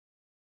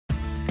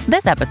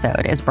This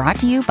episode is brought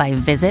to you by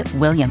Visit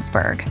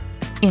Williamsburg.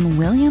 In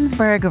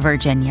Williamsburg,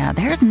 Virginia,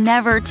 there's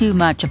never too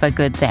much of a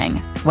good thing.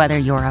 Whether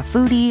you're a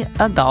foodie,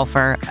 a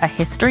golfer, a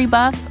history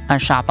buff, a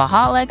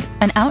shopaholic,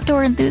 an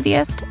outdoor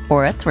enthusiast,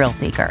 or a thrill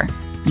seeker,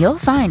 you'll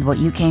find what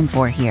you came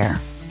for here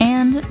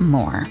and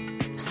more.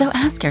 So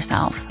ask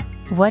yourself,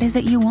 what is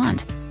it you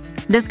want?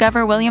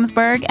 Discover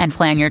Williamsburg and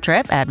plan your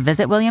trip at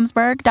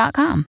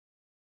visitwilliamsburg.com.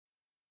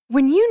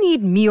 When you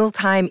need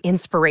mealtime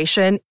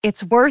inspiration,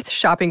 it's worth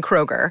shopping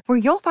Kroger, where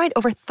you'll find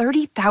over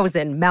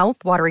 30,000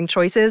 mouth-watering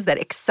choices that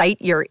excite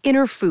your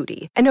inner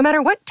foodie. And no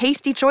matter what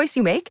tasty choice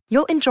you make,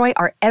 you'll enjoy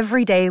our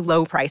everyday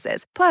low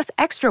prices, plus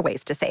extra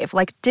ways to save,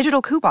 like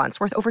digital coupons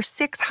worth over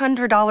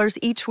 $600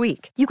 each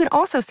week. You can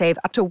also save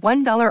up to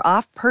 $1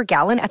 off per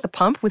gallon at the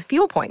pump with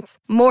fuel points.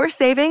 More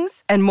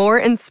savings and more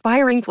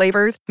inspiring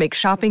flavors make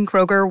shopping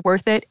Kroger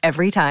worth it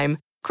every time.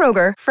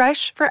 Kroger,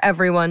 fresh for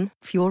everyone.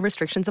 Fuel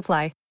restrictions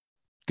apply.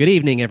 Good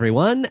evening,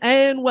 everyone,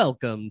 and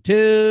welcome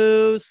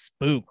to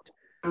Spooked.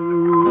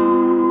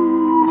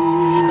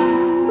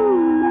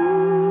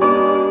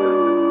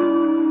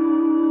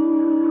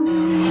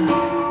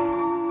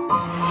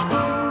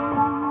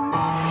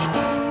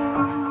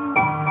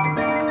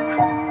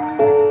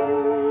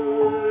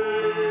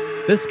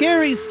 The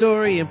Scary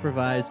Story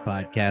Improvised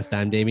Podcast.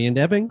 I'm Damian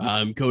Depping.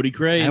 I'm Cody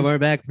Crane. And we're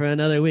back for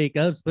another week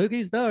of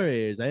spooky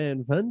stories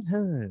and fun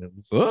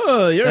times.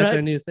 Oh, That's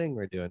our new thing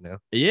we're doing now.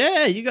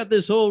 Yeah, you got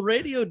this whole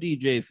radio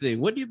DJ thing.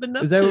 What have you been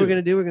up to? Is that what we're going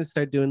to do? We're going to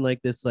start doing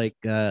like this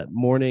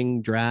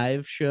morning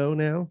drive show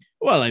now?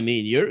 Well, I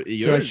mean, you're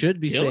so I should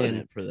be killing saying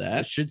it for I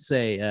that. should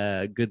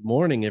say good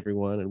morning,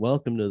 everyone, and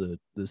welcome to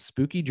the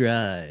spooky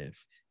drive.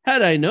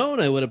 Had I known,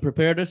 I would have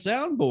prepared a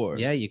soundboard.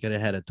 Yeah, you could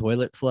have had a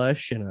toilet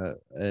flush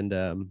and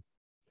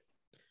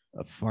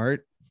a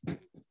fart.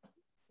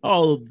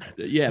 Oh,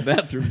 yeah,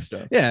 bathroom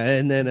stuff. Yeah,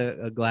 and then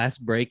a glass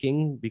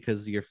breaking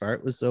because your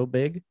fart was so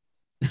big.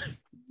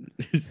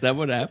 Is that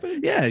what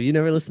happened? Yeah, you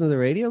never listened to the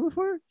radio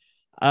before?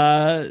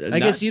 I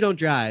guess you don't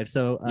drive.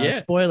 So Yeah.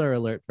 Spoiler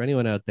alert for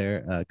anyone out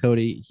there.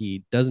 Cody,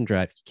 he doesn't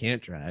drive. He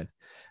can't drive.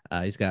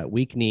 He's got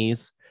weak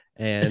knees.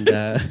 And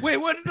Wait,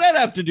 what does that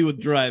have to do with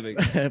driving?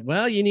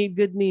 well, you need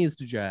good knees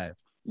to drive.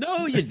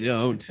 No, you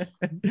don't.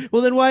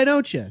 Well, then why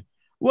don't you?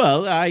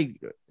 Well, Is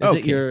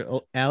it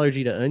your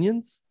allergy to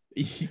onions?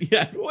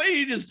 Yeah, why are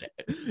you just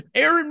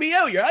airing me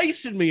out? You're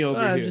icing me over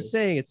Well, I'm here. just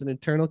saying it's an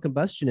internal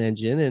combustion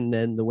engine, and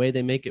then the way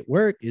they make it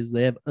work is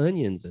they have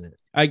onions in it.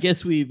 I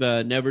guess we've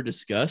never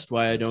discussed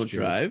why I don't true.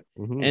 drive.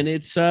 Mhm. And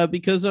it's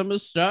because I'm a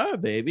star,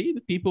 baby.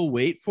 The people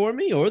wait for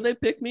me or they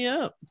pick me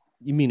up.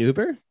 You mean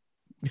Uber?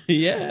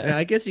 Yeah.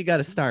 I guess you got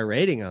a star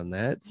rating on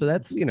that, so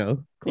that's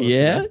close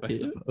Yeah, enough, I yeah.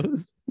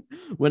 suppose.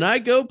 When I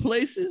go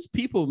places,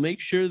 people make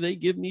sure they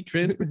give me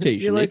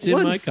transportation. You're like, it's in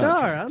one my star.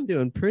 contract. I'm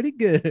doing pretty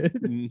good.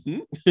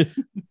 Mhm.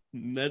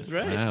 That's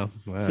right.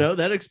 Wow. So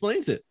that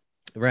explains it.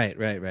 Right.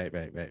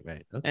 Okay.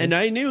 And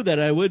I knew that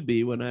I would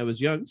be when I was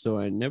young, so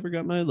I never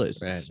got my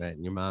license. right.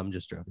 And your mom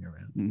just drove you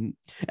around. Mhm.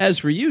 As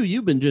for you,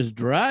 you've been just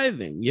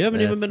driving. You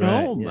haven't even That's been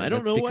right. home. Yeah, I don't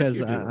that's know because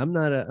what you're doing. I'm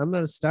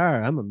not a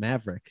star. I'm a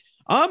maverick.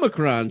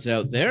 Omicron's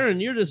out there, and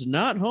you're just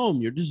not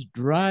home. You're just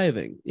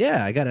driving.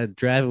 Yeah, I gotta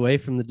drive away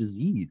from the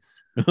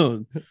disease.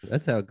 Oh,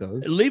 That's how it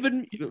goes.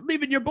 leaving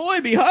your boy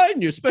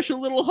behind, your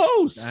special little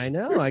host. I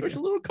know, Your I-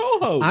 special little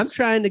co-host.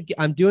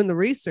 I'm doing the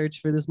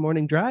research for this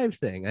morning drive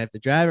thing. I have to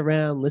drive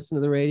around, listen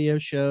to the radio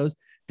shows,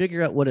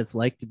 figure out what it's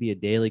like to be a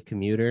daily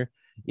commuter.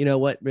 You know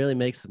what really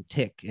makes them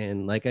tick.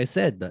 And like I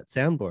said, that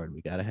soundboard,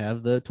 we got to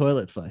have the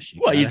toilet flush.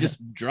 Well, you're gotta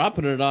just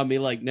dropping it on me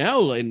like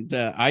now, and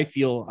I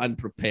feel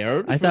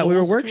unprepared. I for thought the we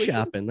were whole situation.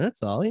 workshopping.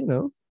 That's all,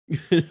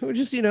 We're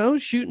just,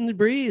 shooting the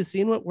breeze,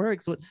 seeing what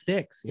works, what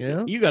sticks,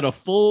 You got a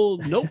full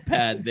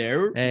notepad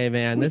there. Hey,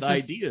 man, with this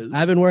is, ideas.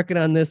 I've been working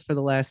on this for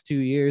the last 2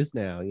 years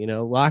now.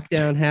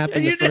 Lockdown happened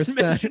and the you didn't first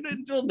time. mention it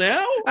until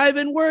now. I've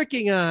been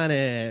working on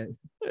it.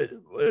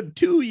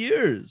 2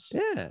 years.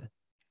 Yeah.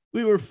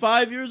 We were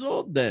 5 years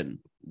old then.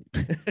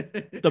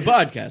 The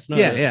podcast. Not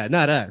us. Yeah,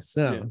 not us.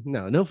 No,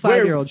 Yeah. no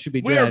 5-year-old should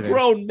be We're driving.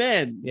 grown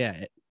men.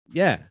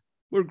 Yeah.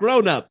 We're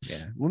grown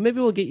ups. Yeah. Well,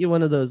 maybe we'll get you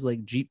one of those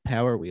like Jeep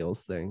Power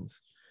Wheels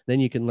things. Then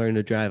you can learn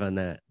to drive on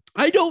that.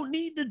 I don't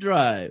need to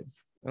drive.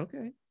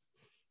 Okay.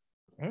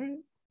 All right.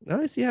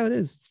 No, I see how it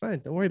is. It's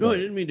fine. Don't worry No, about I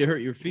it. didn't mean to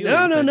hurt your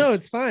feelings. No,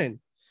 it's fine.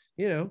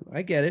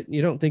 I get it.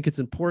 You don't think it's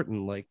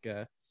important like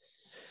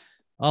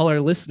all our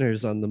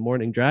listeners on the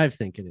morning drive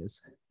think it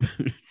is.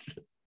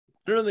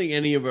 I don't think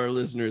any of our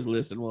listeners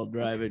listen while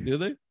driving, do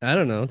they? I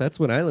don't know. That's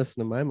when I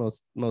listen to my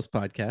most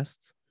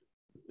podcasts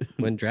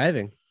when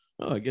driving.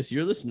 Oh, I guess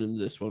you're listening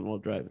to this one while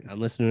driving. I'm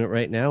listening to it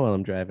right now while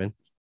I'm driving.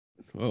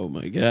 Oh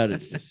my God,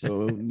 it's just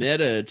so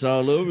meta. It's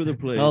all over the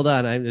place. Hold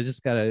on, I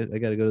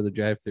gotta go to the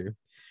drive-thru.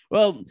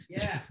 Well,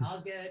 Yeah,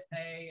 I'll get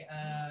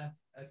a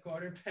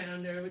quarter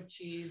pounder with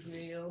cheese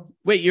meal.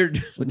 wait,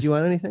 Do you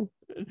want anything?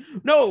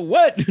 no,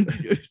 what?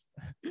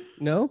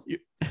 No?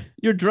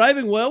 You're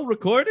driving while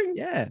recording?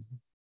 Yeah.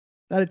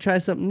 Gotta try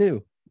something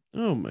new.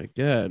 Oh my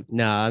God.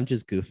 Nah, I'm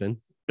just goofing.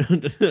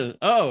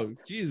 Oh,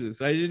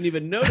 Jesus. I didn't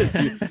even notice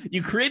you.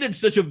 You created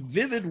such a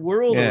vivid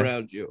world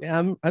around you.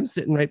 Yeah, I'm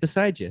sitting right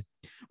beside you.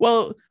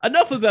 Well,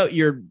 enough about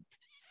your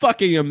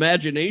fucking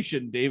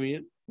imagination,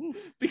 Damien,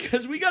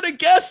 because we got a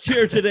guest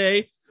here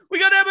today. We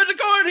got Emma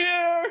Decorte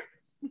here.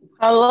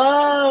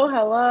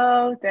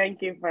 Hello.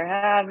 Thank you for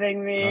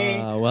having me.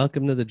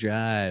 Welcome to the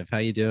drive. How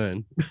you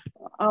doing?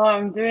 Oh,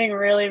 I'm doing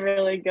really,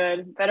 really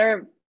good.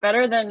 Better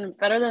than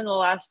the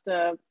last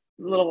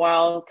little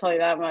while. I'll tell you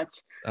that much.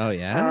 Oh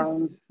yeah.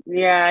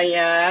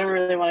 Yeah. I don't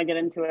really want to get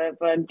into it,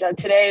 but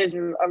today is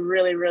a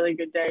really, really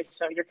good day.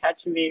 So you're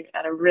catching me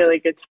at a really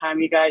good time,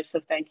 you guys. So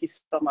thank you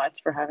so much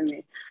for having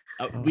me.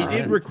 We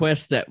did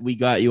request that we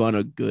got you on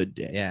a good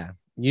day. Yeah.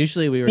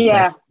 Usually we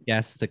request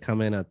guests to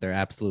come in at their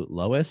absolute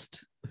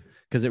lowest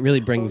because it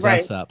really brings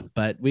us up,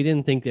 but we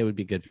didn't think it would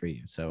be good for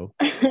you. So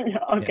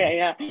okay,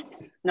 yeah.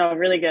 No,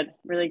 really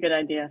good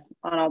idea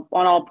on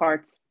all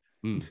parts,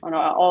 on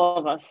all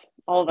of us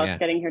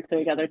getting here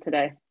together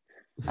today.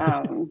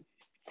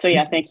 So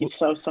yeah, thank you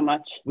so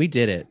much. We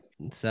did it.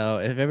 So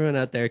if everyone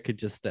out there could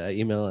just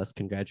email us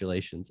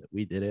congratulations that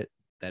we did it,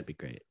 that'd be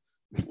great.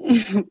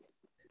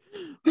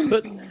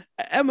 But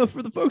Emma,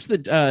 for the folks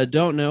that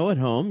don't know at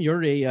home,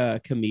 you're a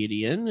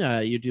comedian.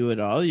 You do it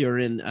all. You're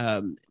in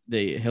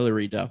the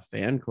Hillary Duff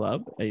fan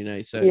club, a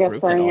nice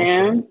group that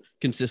also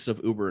consists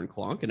of Uber and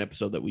Clonk, an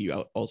episode that we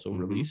also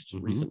released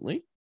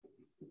recently.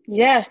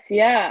 Yes,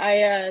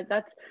 yeah.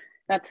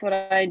 That's what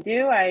I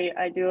do.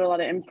 I do a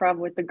lot of improv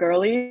with the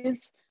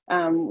girlies.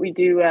 We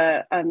do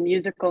a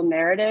musical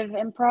narrative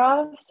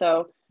improv.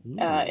 So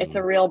it's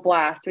a real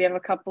blast. We have a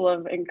couple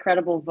of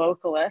incredible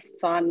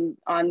vocalists on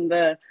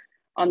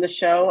the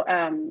show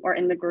or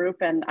in the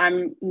group, and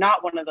I'm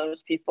not one of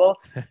those people,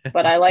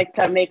 but I like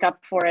to make up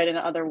for it in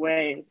other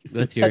ways,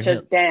 such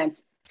as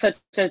dance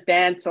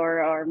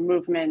or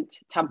movement,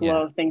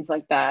 tableau, things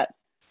like that.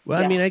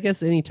 Well, I mean, I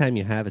guess anytime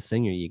you have a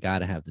singer, you got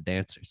to have the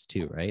dancers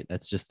too, right?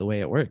 That's just the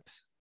way it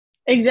works.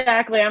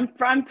 Exactly.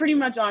 I'm pretty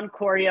much on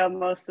choreo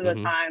most of the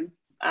time.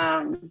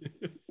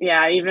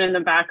 Yeah, even in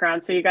the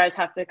background. So you guys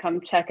have to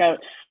come check out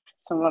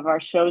some of our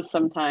shows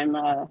sometime.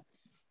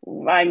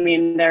 I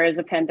mean, there is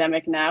a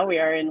pandemic now. We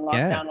are in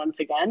lockdown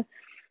once again,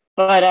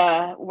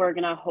 but we're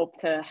going to hope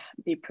to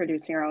be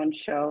producing our own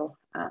show,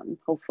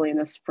 hopefully in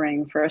the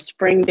spring for a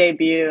spring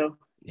debut.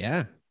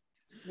 Yeah.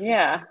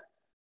 Yeah.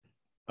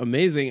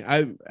 Amazing.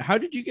 How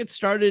did you get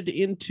started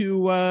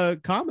into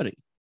comedy?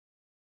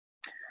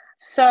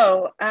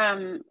 So,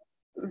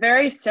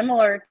 very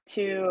similar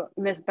to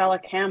Miss Bella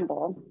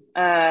Campbell.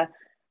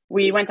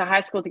 We went to high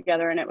school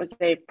together, and it was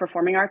a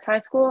performing arts high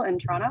school in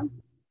Toronto.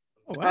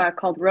 Oh, wow.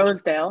 Called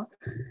Rosedale.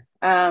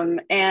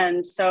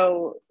 And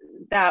so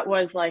that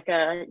was like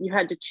you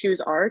had to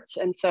choose arts.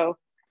 And so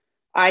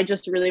I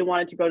just really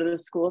wanted to go to the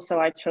school. So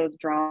I chose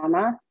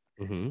drama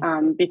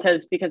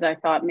because I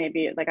thought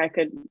maybe like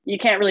you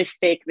can't really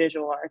fake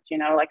visual arts,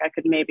 like I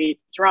could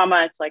maybe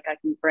drama. It's like I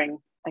can bring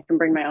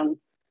my own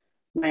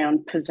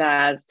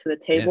pizzazz to the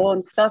table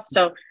and stuff.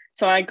 So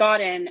I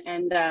got in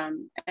and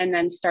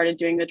then started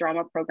doing the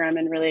drama program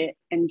and really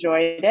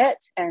enjoyed it.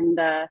 And,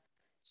 there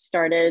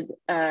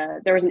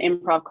was an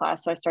improv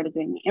class. So I started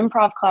doing the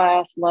improv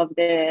class, loved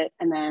it.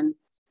 And then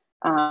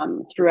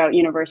throughout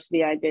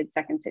university, I did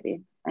Second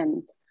City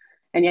and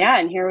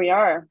here we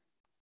are.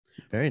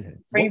 Very nice.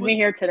 Brings me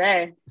here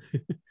today.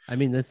 I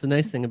mean, that's the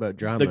nice thing about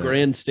drama. The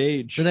grand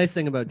stage. The nice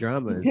thing about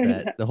drama is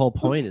that the whole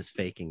point is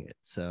faking it.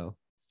 So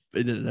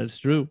that's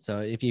true. So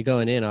if you're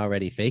going in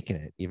already faking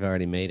it, you've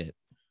already made it.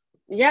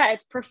 Yeah,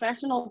 it's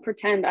professional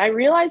pretend. I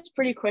realized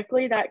pretty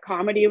quickly that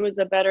comedy was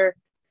a better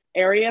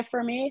area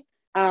for me.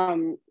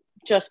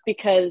 Just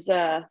because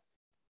I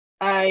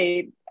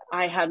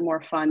had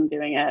more fun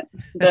doing it.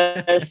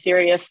 The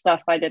serious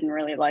stuff I didn't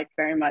really like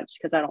very much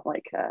because I don't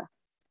like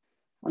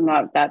I'm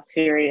not that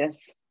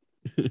serious.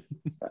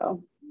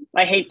 So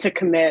I hate to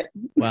commit.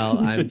 Well,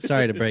 I'm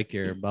sorry to break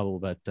your bubble,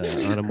 but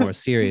on a more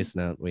serious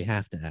note, we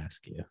have to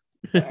ask you.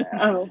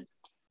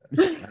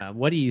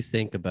 What do you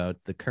think about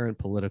the current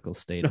political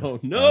state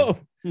of the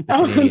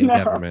Canadian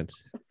government?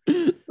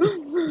 This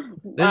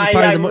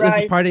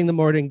is parting the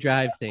morning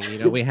drive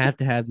thing. We have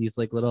to have these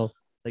little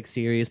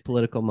serious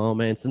political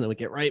moments, and then we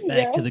get right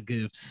back to the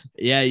goofs.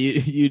 Yeah,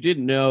 you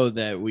didn't know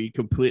that we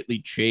completely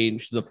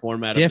changed the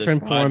format.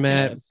 Different of this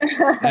format,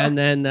 and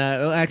then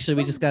actually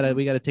we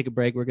gotta take a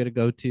break. We're gonna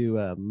go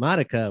to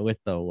Monica with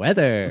the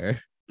weather.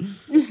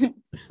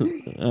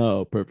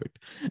 Oh, perfect.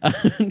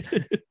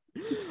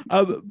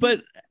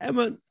 But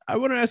Emma, I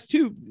want to ask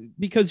too,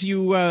 because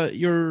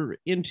you're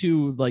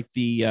into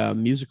the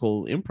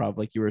musical improv,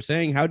 like you were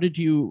saying. How did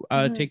you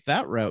take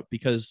that route?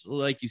 Because,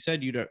 like you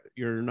said,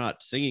 you're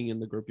not singing in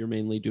the group; you're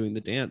mainly doing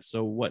the dance.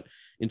 So, what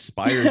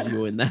inspires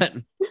you in that?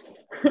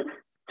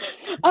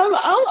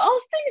 I'll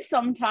sing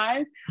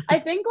sometimes. I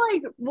think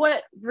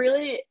what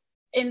really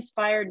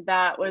inspired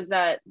that was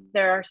that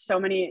there are so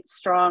many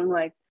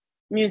strong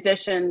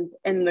musicians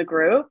in the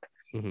group.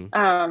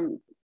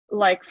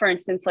 For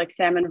instance,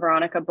 Sam and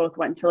Veronica both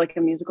went to a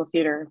musical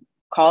theater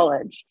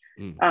college.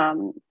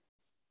 And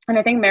And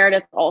I think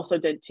Meredith also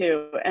did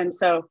too. And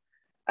so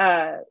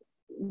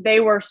they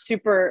were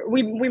super,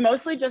 we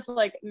mostly just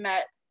like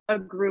met a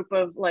group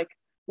of like,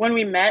 when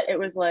we met, it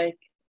was like,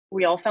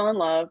 we all fell in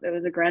love. It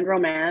was a grand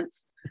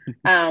romance.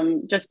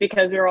 Just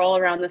because we were all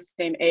around the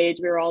same age.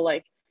 We were all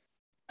like,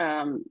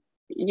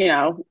 you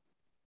know,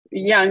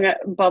 young,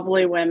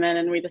 bubbly women.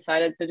 And we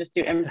decided to just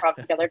do improv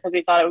together because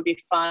we thought it would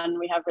be fun.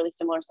 We have really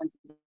similar senses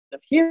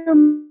of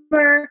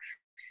humor.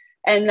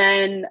 And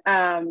then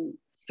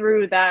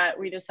through that,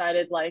 we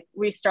decided, like,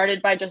 we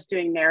started by just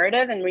doing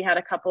narrative, and we had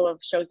a couple of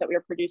shows that we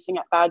were producing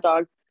at Bad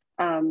Dog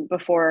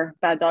before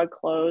Bad Dog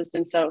closed.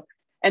 And so,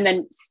 and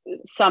then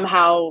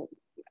somehow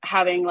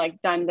having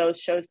like done those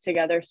shows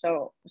together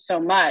so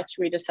much,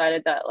 we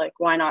decided that, like,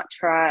 why not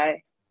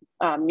try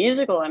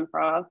musical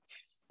improv?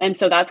 And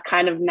so that's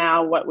kind of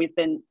now what we've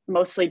been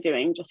mostly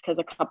doing, just because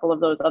a couple of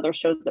those other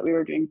shows that we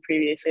were doing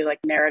previously, like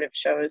narrative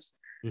shows,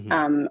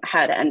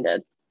 had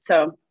ended.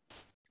 So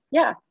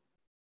yeah,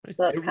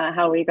 so that's kind of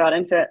how we got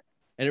into it.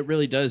 And it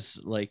really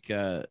does like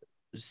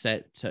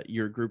set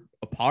your group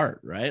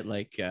apart, right?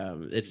 Like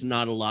it's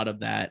not a lot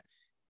of that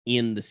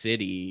in the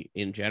city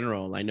in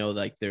general. I know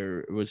like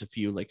there was a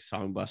few like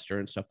Songbuster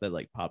and stuff that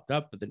like popped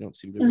up, but they don't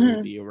seem to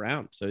really be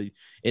around. So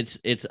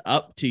it's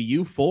up to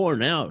you four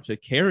now to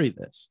carry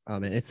this.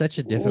 Man, it's such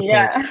a difficult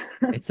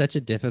it's such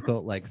a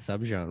difficult like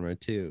subgenre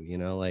too, you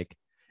know, like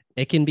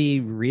it can be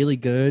really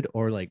good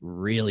or like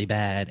really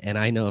bad, and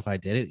I know if I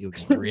did it, it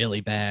would be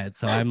really bad.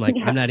 So I'm like,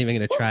 I'm not even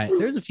gonna try it.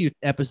 There's a few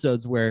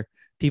episodes where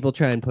people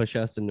try and push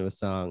us into a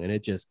song and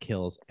it just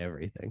kills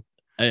everything.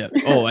 I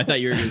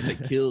thought you were gonna say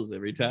kills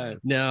every time.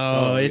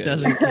 No, it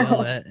doesn't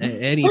kill at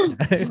any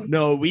time.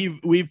 No,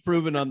 we've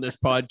proven on this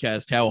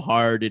podcast how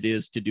hard it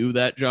is to do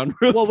that genre.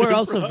 Well, we're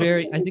also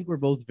I think we're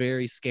both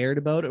very scared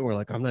about it. We're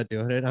like, I'm not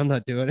doing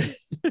it.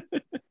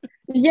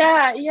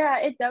 Yeah,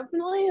 it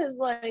definitely is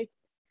like,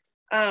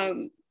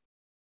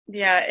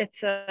 yeah,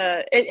 it's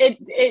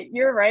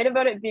you're right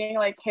about it being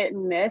like hit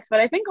and miss, but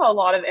I think a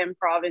lot of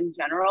improv in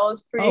general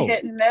is pretty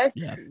hit and miss.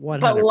 Yeah,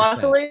 100%. But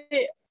luckily,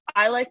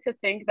 I like to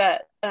think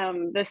that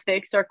the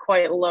stakes are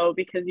quite low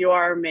because you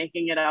are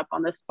making it up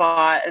on the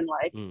spot, and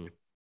like,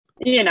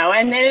 you know,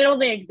 and it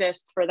only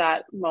exists for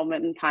that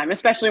moment in time,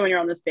 especially when you're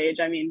on the stage.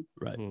 I mean,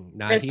 right.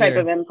 This type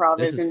of improv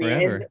is on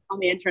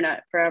the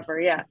internet forever.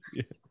 Yeah.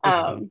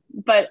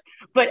 But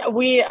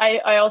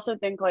I also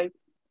think, like,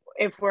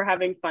 if we're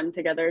having fun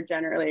together,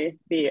 generally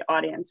the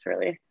audience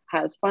really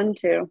has fun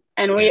too.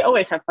 And we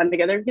always have fun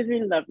together because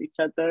we love each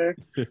other.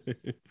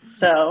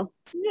 So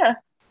yeah.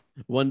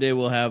 One day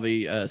we'll have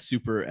a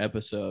super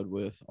episode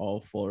with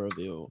all four of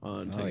you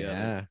on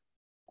together.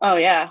 Oh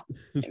yeah.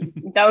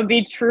 That would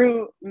be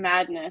true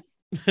madness.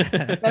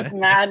 That's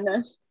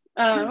madness.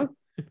 But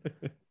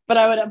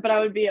I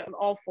would be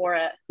all for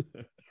it.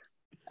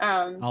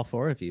 All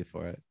four of you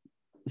for it.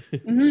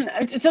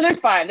 So there's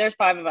five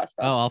of us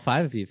though. Oh, all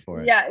five of you for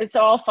it. Yeah, it's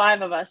all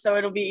five of us, so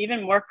it'll be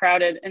even more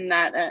crowded in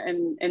that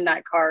in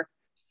that car.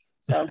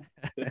 So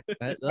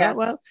yeah.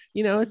 Well,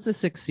 you know, it's a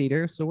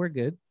 6-seater, so we're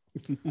good.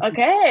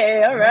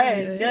 Okay, all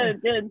right.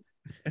 Good.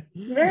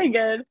 Very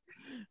good.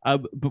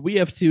 But we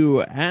have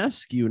to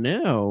ask you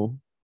now,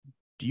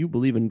 do you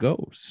believe in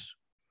ghosts?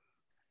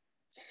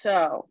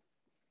 So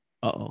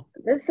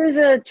this is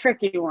a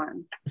tricky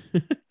one.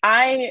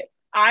 I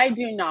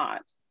do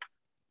not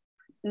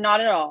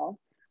at all,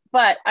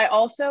 but I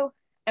also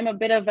am a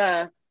bit of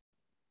a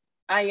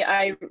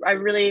I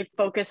really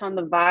focus on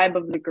the vibe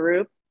of the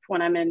group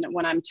when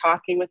I'm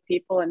talking with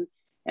people and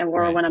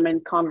when I'm in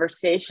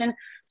conversation.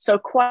 So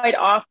quite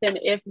often,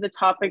 if the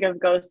topic of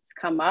ghosts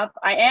come up,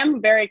 I am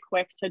very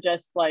quick to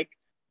just like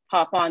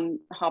hop on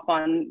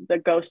the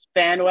ghost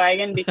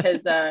bandwagon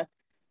because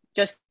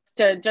just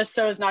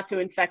so as not to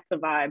infect the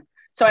vibe.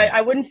 So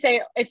I wouldn't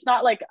say it's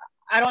not like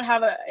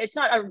it's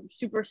not a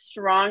super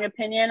strong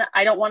opinion.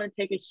 I don't want to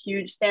take a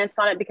huge stance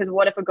on it because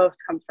what if a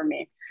ghost comes for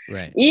me?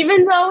 Right.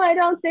 Even though I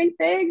don't think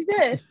they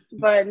exist,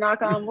 but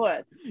knock on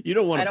wood. You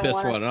don't want to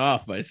piss one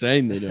off by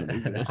saying they don't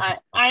exist.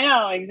 I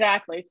know,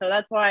 exactly. So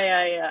that's why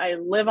I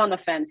live on the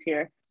fence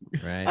here.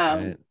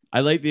 Right.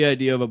 I like the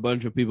idea of a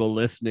bunch of people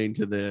listening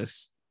to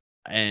this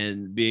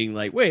and being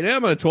like, wait,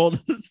 Emma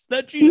told us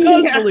that she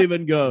does believe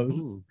in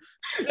ghosts.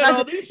 And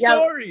all these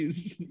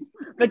stories.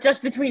 But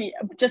just between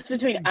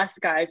us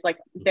guys, like,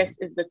 this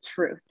is the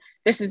truth.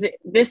 This is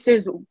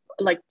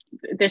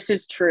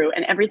true.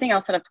 And everything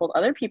else that I've told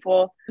other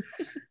people,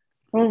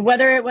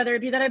 whether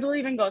it be that I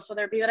believe in ghosts,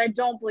 whether it be that I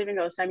don't believe in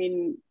ghosts, I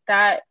mean,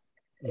 that's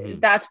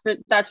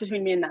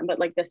between me and them. But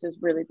like, this is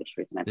really the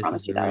truth, and I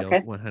promise you that. Real,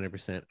 okay,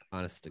 100%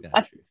 honest to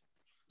God.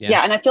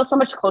 Yeah, and I feel so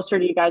much closer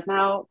to you guys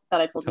now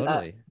that I told you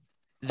that.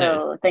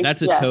 So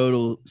that's a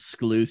total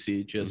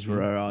exclusive just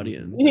for our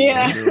audience.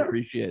 Yeah, I really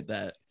appreciate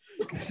that.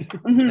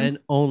 And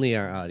only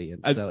our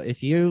audience. So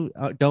if you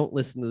don't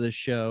listen to this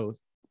show,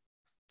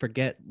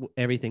 forget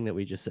everything that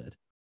we just said.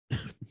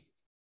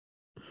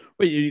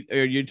 Wait,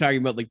 are you talking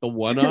about like the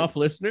one-off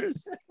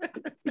listeners?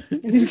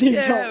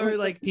 Yeah, or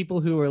like people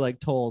who are like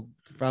told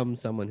from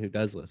someone who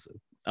does listen.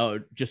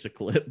 Oh, just a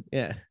clip.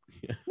 Yeah.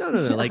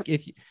 No. Like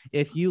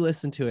if you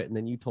listen to it and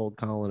then you told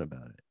Colin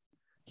about it,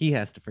 he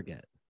has to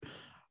forget.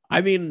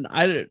 I mean,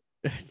 I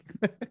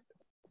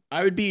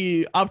would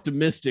be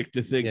optimistic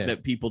to think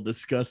that people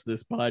discuss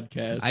this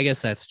podcast. I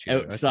guess that's true.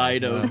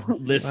 Outside of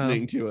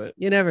listening to it.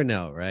 You never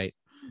know, right?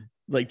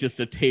 Like just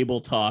a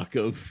table talk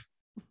of.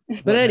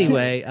 But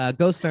anyway,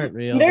 ghosts aren't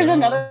real.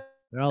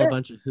 They're all a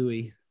bunch of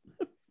hooey.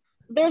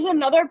 There's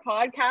another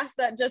podcast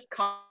that just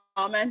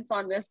comments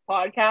on this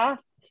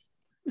podcast,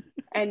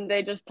 and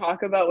they just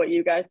talk about what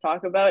you guys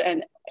talk about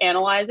and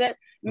analyze it.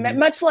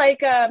 Much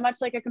like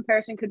a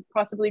comparison could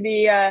possibly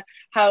be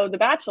how The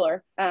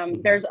Bachelor.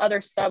 There's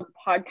other sub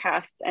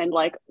podcasts and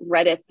like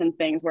Reddits and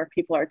things where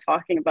people are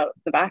talking about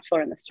The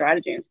Bachelor and the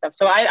strategy and stuff.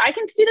 So I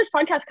can see this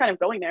podcast kind of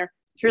going there.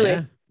 Truly.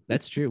 Yeah,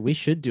 that's true. We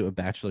should do a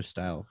Bachelor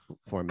style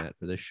format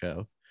for this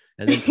show,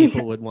 and then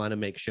people would want to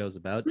make shows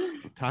about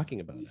talking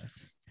about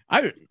us.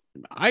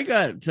 I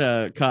got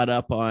caught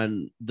up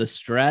on the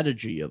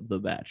strategy of The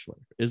Bachelor.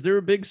 Is there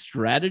a big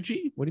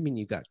strategy? What do you mean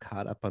you got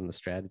caught up on the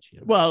strategy?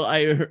 Well,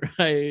 I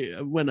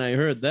when I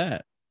heard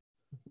that.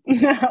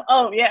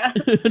 Oh yeah.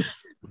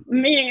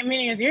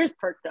 meaning his ears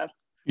perked up.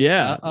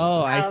 Yeah.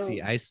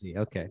 I see.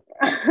 Okay.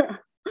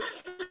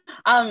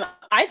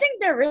 I think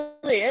there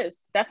really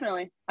is,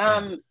 definitely.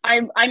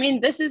 I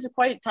mean, this is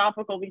quite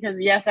topical because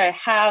yes, I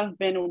have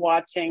been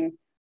watching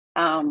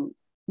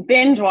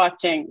binge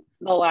watching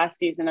the last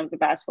season of The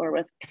Bachelor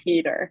with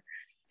Peter,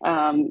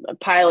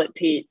 Pilot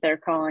Pete, they're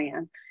calling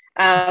him.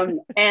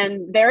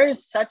 And there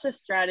is such a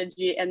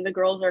strategy, and the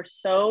girls are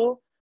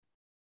so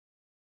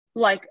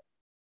like,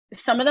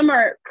 some of them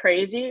are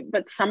crazy,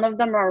 but some of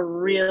them are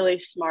really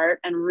smart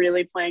and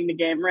really playing the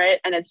game right.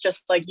 And it's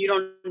just like, you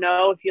don't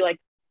know if you like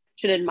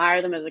should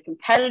admire them as a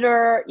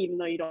competitor, even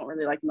though you don't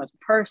really like them as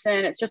a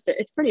person. It's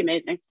pretty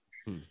amazing.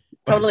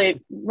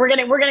 Totally. We're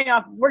getting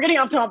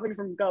off topic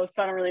from ghosts.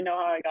 I don't really know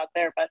how I got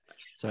there, but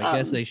so I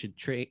guess they should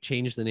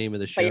change the name of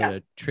the show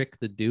to Trick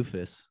the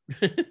Doofus.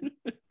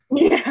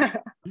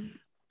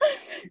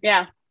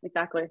 Yeah,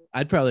 exactly.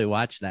 I'd probably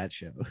watch that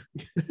show.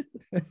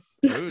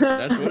 Dude,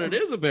 that's what it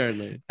is,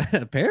 apparently.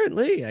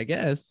 Apparently, I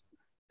guess.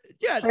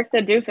 Yeah, Trick the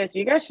Doofus.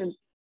 You guys should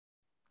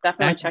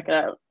definitely check it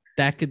out.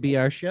 That could be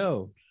our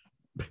show.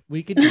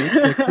 We could do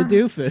Trick the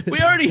Doofus.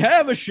 We already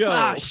have a show.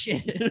 Oh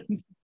shit.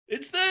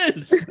 It's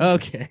this.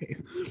 Okay.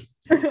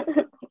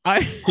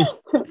 I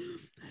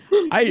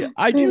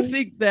do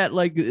think that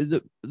like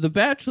the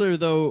Bachelor,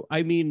 though,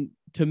 I mean,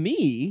 to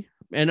me,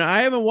 and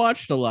I haven't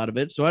watched a lot of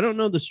it, so I don't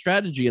know the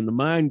strategy and the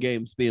mind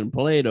games being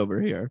played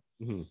over here.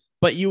 Mm-hmm.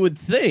 But you would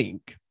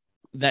think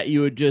that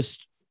you would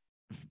just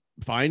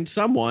find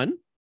someone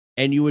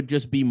and you would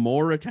just be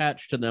more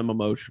attached to them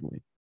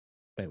emotionally.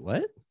 Wait,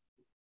 what?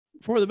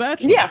 For the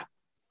Bachelor? Yeah.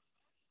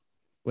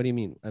 What do you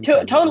mean?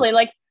 Totally.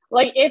 Like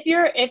if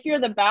you're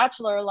the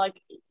Bachelor, like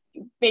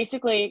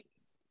basically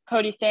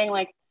Cody's saying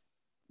like,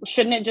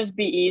 shouldn't it just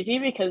be easy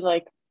because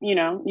like, you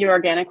know, you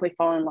organically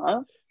fall in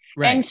love.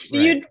 Right, and so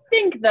you'd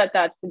think that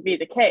that's to be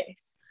the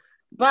case,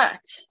 but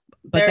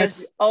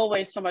there's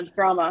always so much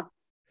drama.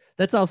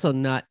 That's also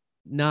not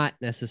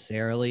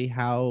necessarily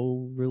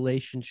how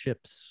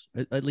relationships,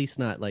 at least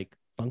not like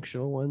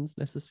functional ones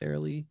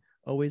necessarily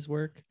always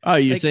work. Oh,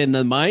 you're saying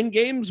the mind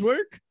games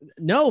work?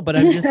 No, but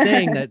I'm just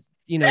saying that,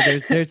 you know,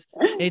 there's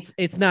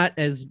it's not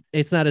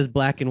as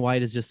black and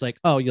white as just like,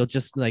 oh, you'll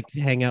just like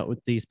hang out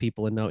with these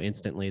people and know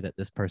instantly that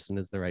this person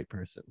is the right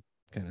person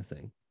kind of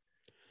thing.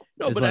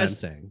 No, but as I'm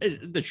saying,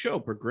 the show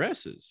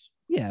progresses.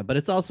 Yeah, but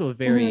it's also a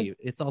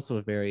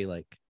very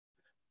like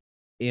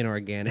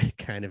inorganic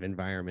kind of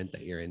environment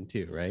that you're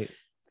into, right?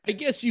 I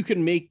guess you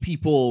can make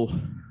people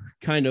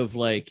kind of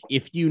like,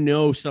 if you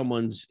know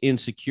someone's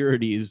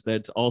insecurities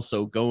that's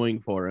also going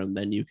for him,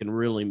 then you can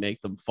really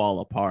make them fall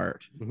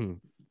apart. Mm-hmm.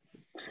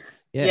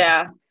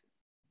 Yeah.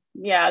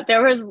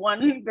 There was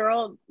one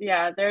girl.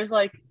 Yeah, there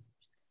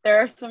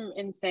are some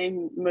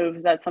insane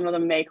moves that some of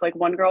them make. Like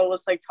one girl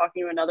was like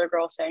talking to another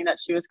girl saying that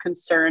she was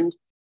concerned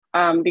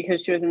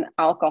because she was an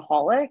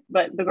alcoholic,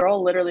 but the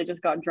girl literally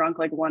just got drunk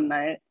like one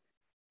night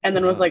and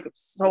then was like,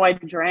 so I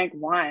drank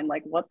wine.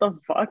 Like, what the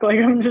fuck? Like,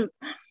 I'm just,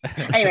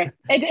 anyway,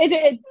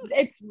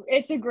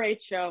 it's a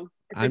great show.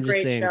 I'm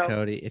just saying,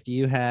 Cody, if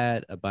you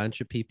had a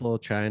bunch of people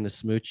trying to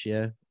smooch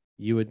you,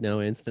 you would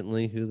know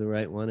instantly who the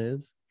right one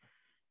is.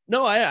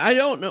 No, I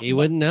don't know. He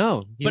wouldn't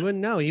know. He wouldn't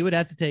know. He would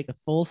have to take a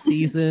full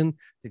season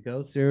to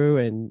go through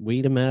and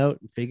weed them out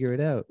and figure it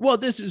out. Well,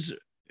 this is,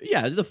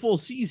 the full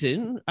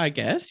season, I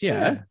guess.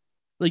 Yeah.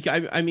 Like,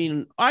 I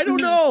mean, I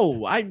don't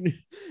know.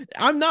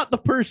 I'm not the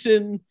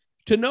person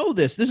to know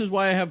this. This is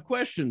why I have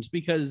questions,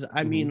 because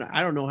I mean,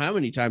 I don't know how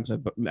many times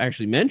I've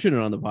actually mentioned it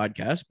on the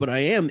podcast, but I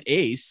am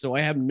ace, so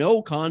I have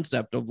no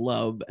concept of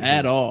love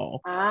at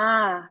all.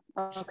 Ah,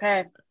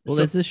 okay. Well,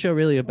 is this show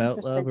really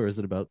about love, or is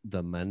it about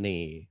the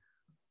money?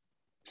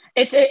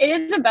 It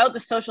is about the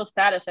social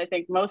status, I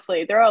think,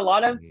 mostly. There are a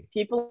lot of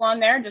people on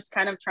there just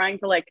kind of trying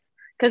to like,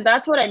 because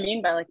that's what I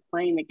mean by like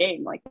playing the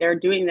game. Like they're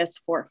doing this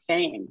for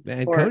fame.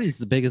 And Cody's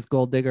the biggest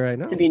gold digger I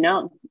know. To be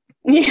known.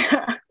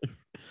 Yeah.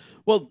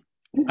 Well,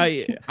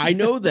 I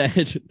know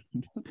that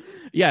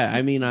Yeah,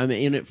 I mean, I'm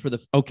in it for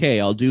okay,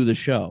 I'll do the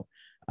show.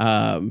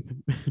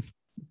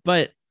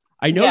 But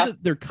I know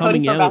that they're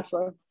coming out.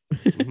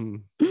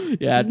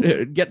 Yeah,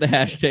 get the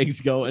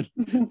hashtags going.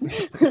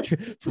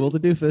 Fool the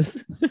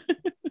doofus.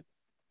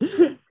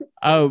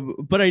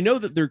 But I know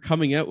that they're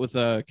coming out with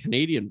a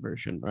Canadian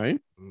version, right?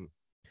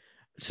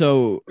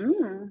 So,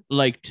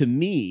 like, to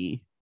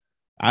me,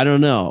 I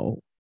don't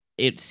know.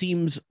 It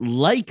seems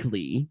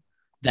likely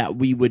that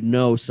we would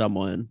know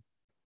someone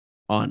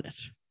on it.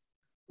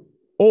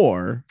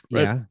 Or,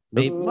 yeah,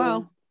 maybe.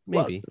 Well,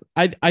 maybe.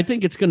 I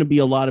think it's going to be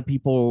a lot of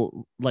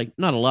people, like,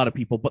 not a lot of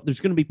people, but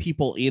there's going to be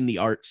people in the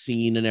art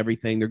scene and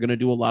everything. They're going to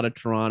do a lot of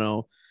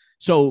Toronto.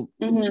 So,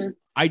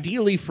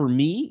 ideally for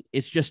me,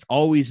 it's just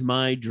always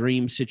my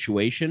dream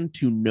situation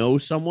to know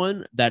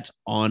someone that's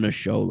on a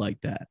show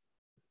like that.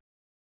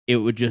 It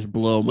would just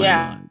blow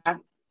my mind.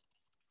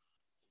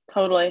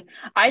 Totally.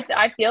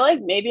 I feel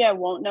like maybe I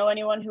won't know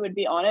anyone who would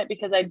be on it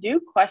because I do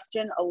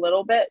question a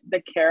little bit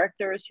the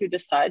characters who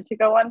decide to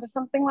go on to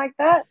something like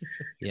that.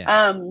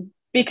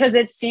 Because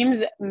it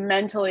seems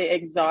mentally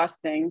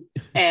exhausting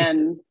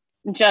and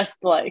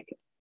just like,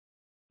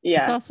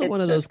 it's also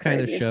one of those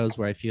kind of shows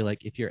where I feel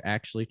like if you're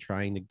actually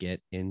trying to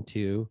get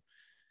into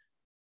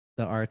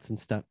the arts and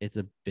stuff, it's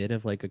a bit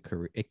of like a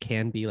career. It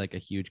can be like a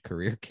huge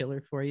career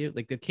killer for you.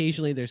 Like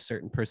occasionally there's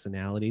certain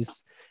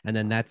personalities and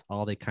then that's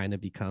all they kind of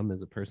become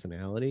as a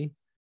personality.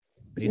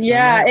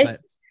 It's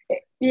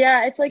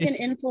like an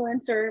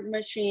influencer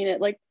machine.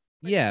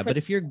 But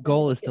if your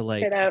goal is to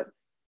like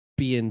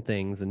be in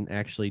things and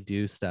actually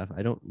do stuff,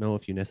 I don't know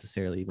if you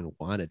necessarily even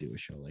want to do a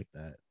show like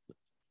that.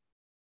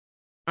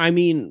 I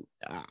mean,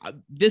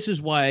 this is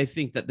why I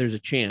think that there's a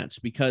chance,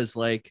 because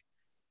like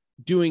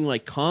doing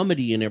like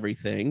comedy and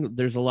everything,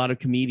 there's a lot of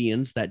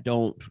comedians that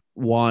don't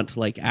want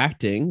like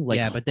acting,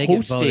 like but they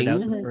get voted out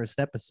the first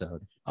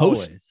episode.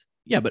 Always.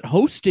 But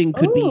hosting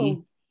could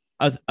be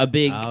a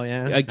big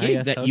a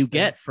gig that you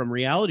get from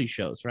reality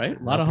shows, right?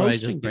 A lot of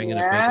hosting.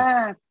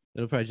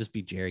 It'll probably just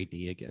be Jerry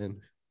D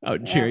again. Oh,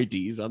 Jerry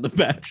D's on The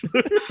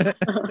Bachelor.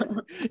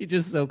 He's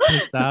just so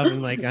pissed off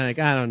and like I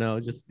don't know.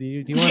 Just do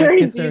you want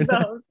Jerry D's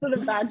the host of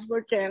The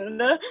Bachelor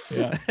Canada?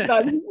 Yeah,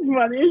 that's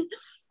funny.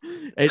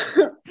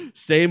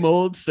 Same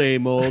old.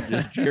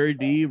 Just Jerry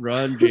D,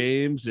 Ron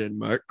James, and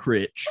Mark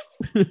Critch.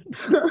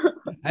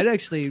 I'd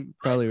actually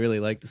probably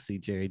really like to see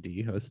Jerry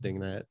D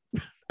hosting that.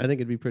 I think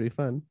it'd be pretty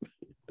fun.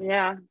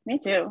 Yeah, me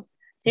too.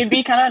 He'd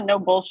be kind of no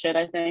bullshit,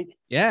 I think.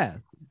 Yeah,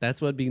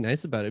 that's what'd be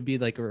nice about it. It'd be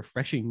like a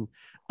refreshing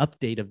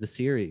update of the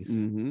series.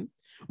 Mm-hmm.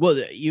 Well,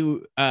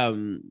 you,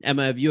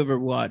 Emma, have you ever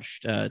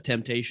watched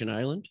Temptation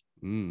Island?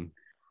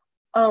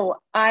 Oh,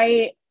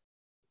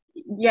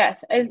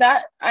 yes. Is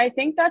that, I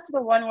think that's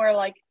the one where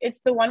like,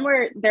 it's the one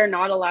where they're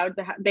not allowed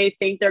to they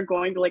think they're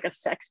going to like a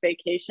sex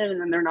vacation and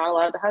then they're not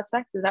allowed to have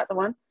sex. Is that the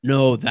one?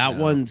 No, that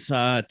one's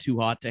too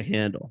hot to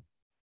handle.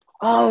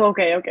 Oh,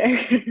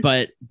 okay.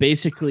 But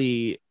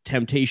basically,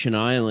 Temptation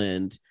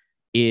Island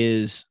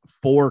is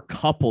 4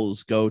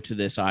 couples go to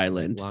this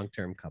island,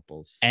 long-term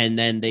couples, and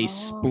then they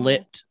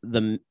split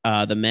the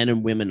men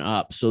and women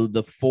up. So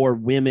the 4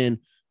 women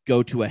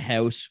go to a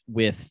house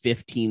with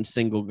 15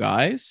 single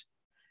guys,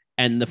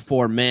 and the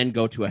 4 men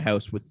go to a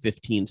house with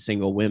 15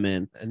 single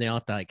women, and they all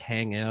have to like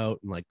hang out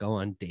and like go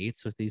on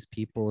dates with these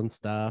people and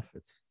stuff.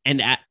 And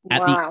at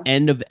the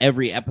end of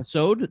every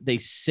episode, they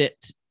sit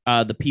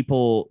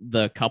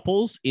the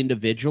couples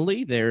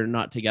individually. They're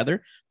not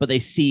together, but they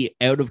see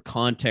out of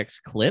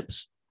context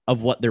clips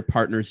of what their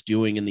partner's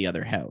doing in the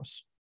other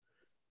house.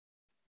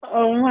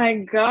 Oh my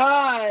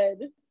God.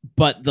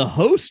 But the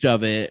host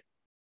of it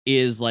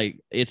is like,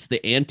 it's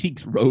the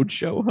Antiques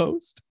Roadshow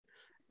host.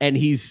 And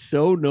he's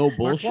so no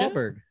bullshit. Mark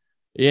Wahlberg.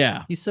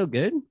 Yeah. He's so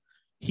good.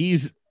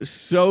 He's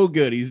so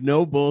good. He's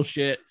no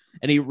bullshit.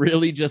 And he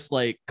really just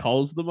like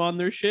calls them on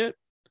their shit.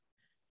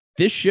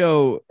 This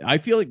show, I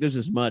feel like this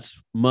is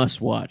must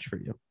watch for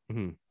you.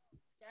 Mm-hmm.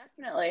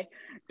 Definitely.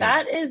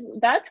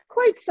 That's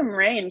quite some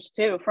range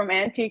too, from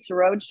Antiques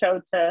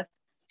Roadshow to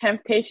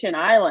Temptation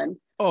Island.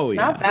 Oh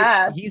yeah, not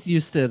bad. He's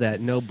used to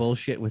that no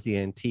bullshit with the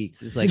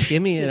antiques. It's like,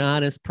 give me an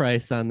honest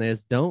price on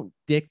this. Don't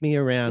dick me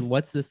around.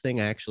 What's this thing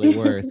actually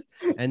worth?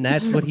 And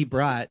that's what he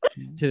brought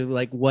to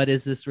like, what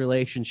is this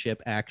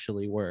relationship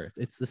actually worth?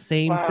 It's the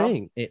same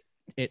thing.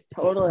 It's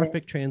totally a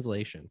perfect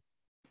translation.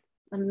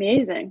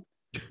 Amazing.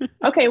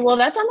 Okay, well,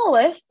 that's on the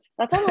list.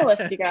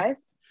 You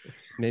guys.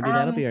 Maybe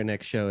that'll be our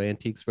next show,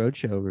 Antiques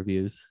Roadshow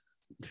reviews.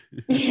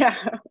 Yeah.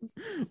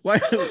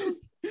 Why?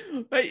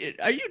 Wait,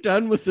 are you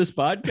done with this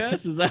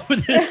podcast? Is that what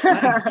it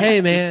is? Hey,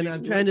 man,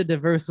 I'm trying to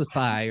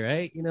diversify,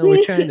 right? You know,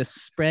 we're trying to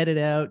spread it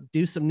out,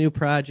 do some new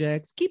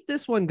projects, keep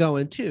this one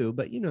going too.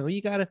 But you know,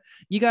 you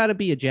gotta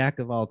be a jack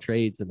of all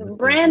trades in this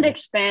brand business.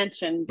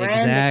 expansion,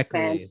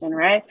 Expansion,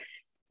 right?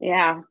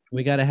 Yeah.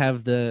 We got to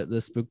have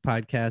the Spook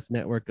Podcast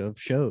network of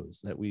shows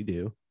that we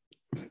do.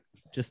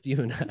 Just you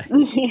and I.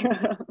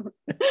 Yeah.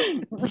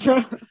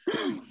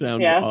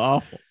 Sounds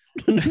awful.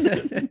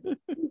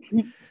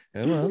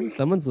 Well,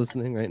 someone's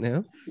listening right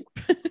now.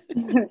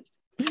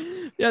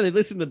 Yeah, they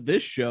listen to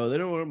this show. They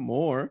don't want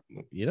more.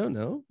 You don't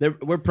know.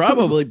 We're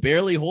probably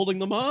barely holding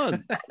them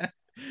on.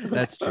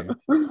 That's true.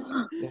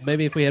 Well,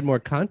 maybe if we had more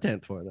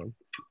content for them.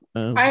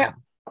 I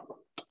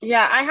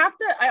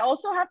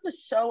also have to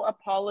so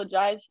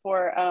apologize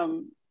for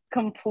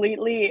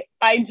completely.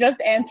 I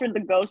just answered the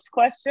ghost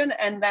question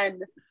and then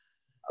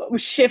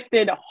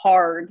shifted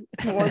hard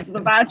towards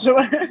the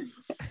Bachelor.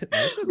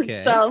 That's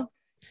okay. So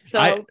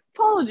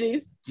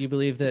apologies. Do you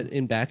believe that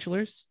in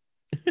Bachelors?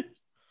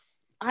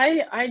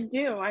 I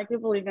do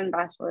believe in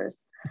Bachelors.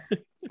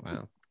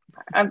 Wow.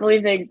 I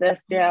believe they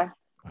exist. Yeah.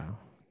 Wow.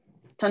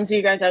 Tons of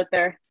you guys out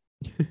there.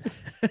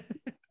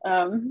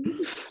 Do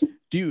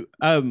you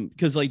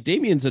because like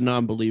Damien's a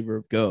non-believer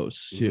of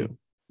ghosts too.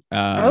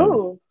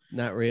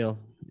 Not real.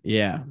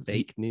 Yeah,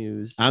 fake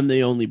news. I'm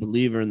the only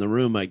believer in the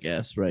room, I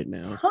guess, right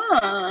now.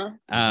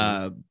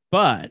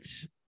 But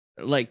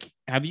like,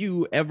 have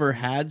you ever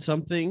had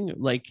something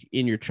like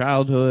in your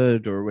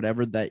childhood or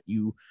whatever that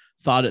you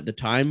thought at the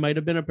time might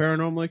have been a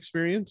paranormal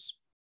experience?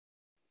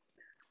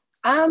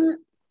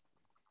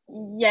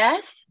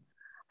 Yes,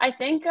 I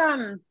think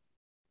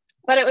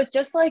but it was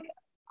just like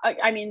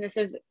I mean this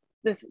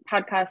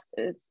podcast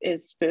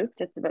is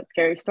spooked. It's about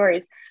scary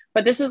stories,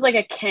 but this was like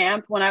a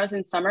camp. When I was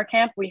in summer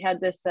camp, we had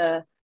this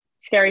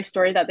scary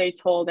story that they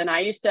told, and I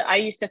used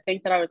to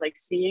think that I was like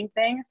seeing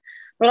things,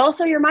 but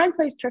also your mind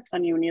plays tricks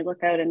on you when you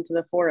look out into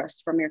the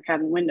forest from your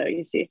cabin window,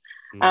 you see.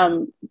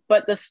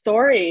 But the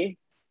story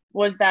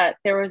was that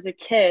there was a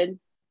kid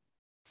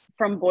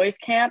from boys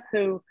camp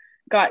who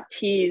got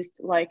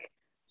teased like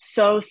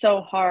so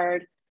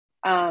hard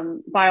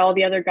by all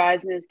the other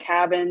guys in his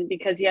cabin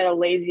because he had a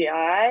lazy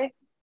eye.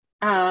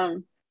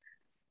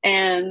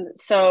 And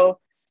so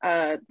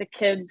the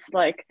kids,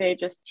 like, they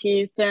just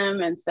teased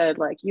him and said,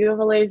 like, you have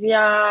a lazy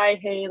eye,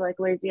 hey, like,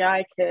 lazy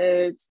eye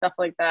kids, stuff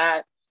like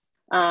that.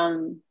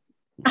 And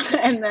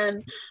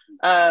then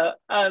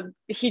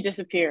he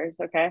disappears.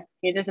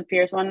 He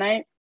disappears one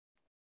night,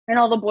 and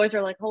all the boys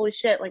are like, holy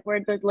shit, like,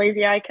 where'd the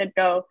lazy eye kid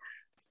go?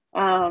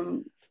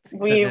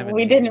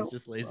 We didn't.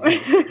 Just lazy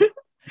eye.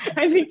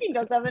 I think he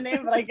does have a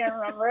name, but I can't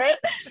remember it.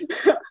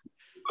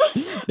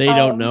 They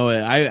don't know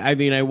it. I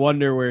mean, I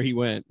wonder where he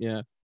went.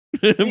 Yeah.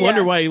 I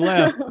wonder why he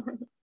left.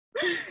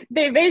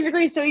 They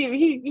basically, so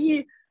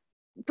he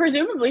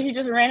presumably he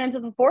just ran into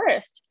the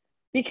forest,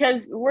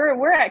 because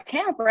we're at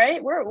camp,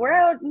 right? We're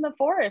out in the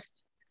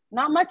forest.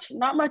 Not much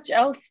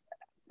else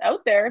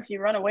out there if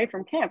you run away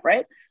from camp,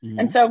 right? Mm-hmm.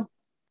 And so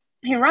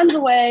he runs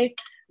away.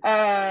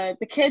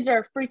 The kids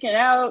are freaking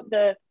out.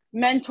 The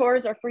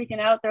mentors are freaking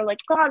out. They're like,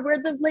 God,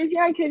 where'd the lazy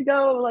eye kid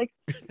go? Like,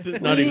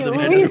 not even the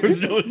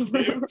mentors know his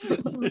name.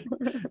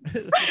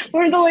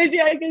 Where'd the lazy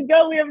eye kid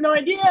go? We have no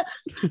idea.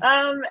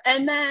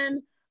 And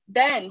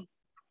then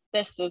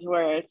this is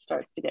where it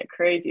starts to get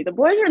crazy. The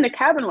boys are in the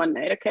cabin one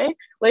night. Okay,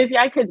 lazy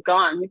eye kid's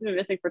gone. He's been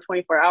missing for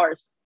 24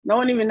 hours. No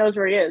one even knows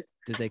where he is.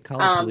 Did they call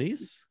the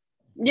police?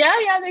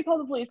 Yeah, they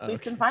called the police.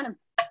 Police couldn't find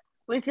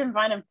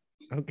him.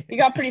 Okay, he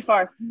got pretty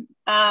far.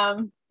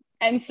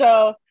 And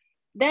so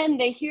then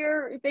they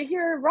hear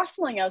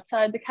rustling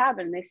outside the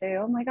cabin, and they say,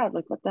 oh my God,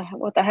 like, what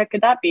the heck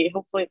could that be?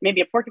 Hopefully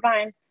maybe a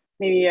porcupine,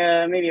 maybe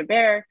a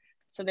bear.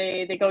 So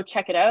they go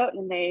check it out,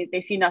 and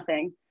they see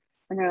nothing,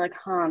 and they're like,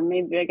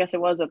 maybe, I guess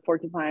it was a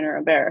porcupine or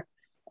a bear.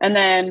 And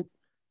then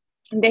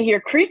they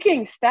hear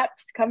creaking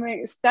steps,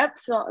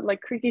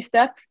 like creaky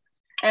steps,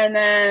 and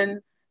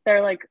then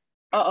they're like,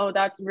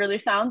 that really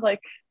sounds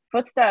like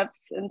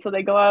footsteps. And so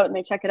they go out and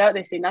they check it out,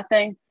 they see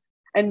nothing.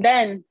 And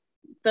then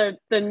the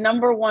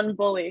number one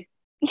bully,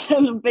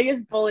 the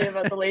biggest bully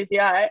about the lazy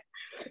eye,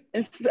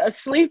 is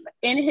asleep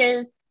in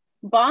his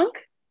bunk,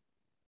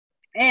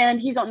 and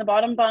he's on the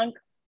bottom bunk.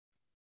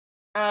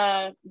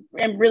 And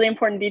really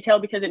important detail,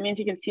 because it means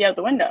he can see out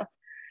the window.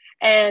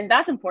 And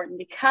that's important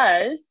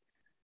because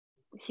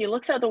he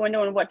looks out the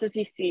window, and what does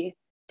he see?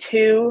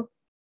 2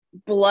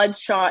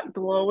 bloodshot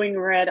glowing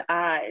red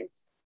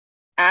eyes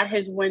at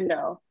his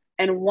window,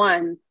 and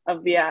one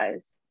of the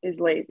eyes is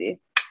lazy.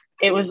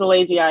 It was the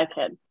lazy eye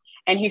kid.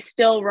 And he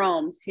still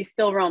roams.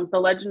 The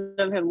legend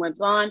of him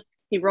lives on.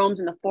 He roams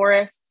in the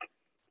forests.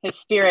 His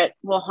spirit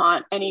will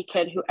haunt any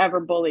kid who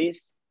ever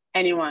bullies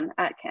anyone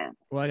at camp.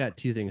 Well, I got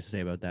 2 things to say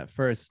about that.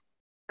 First,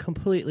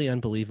 completely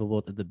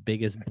unbelievable that the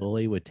biggest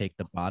bully would take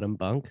the bottom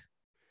bunk.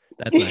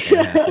 That's not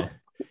going to happen.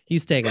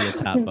 He's taking the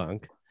top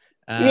bunk.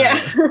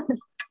 Yeah.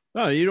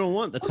 Oh, you don't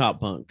want the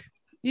top bunk.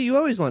 Yeah, you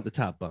always want the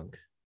top bunk.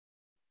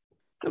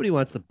 Nobody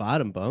wants the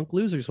bottom bunk.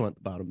 Losers want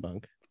the bottom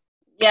bunk.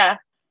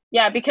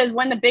 Yeah, because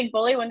when the big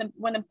bully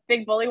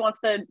wants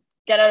to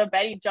get out of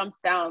bed, he jumps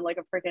down like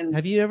a freaking.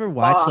 Have you ever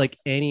watched like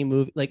any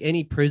movie, like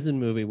any prison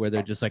movie, where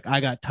they're just like,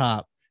 I got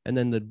top, and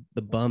then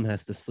the bum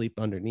has to sleep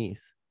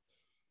underneath?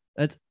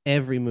 That's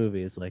every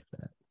movie is like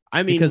that.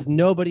 I mean, because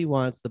nobody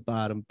wants the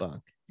bottom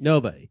bunk.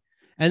 Nobody.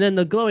 And then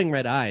the glowing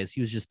red eyes,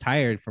 he was just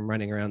tired from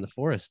running around the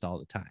forest all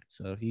the time.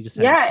 So he just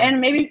and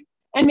maybe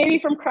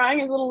from crying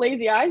his little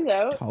lazy eyes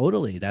out.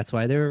 Totally. That's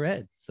why they were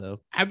red.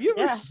 So have you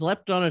ever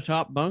slept on a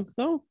top bunk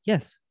though?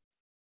 Yes.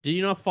 Did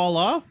you not fall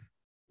off?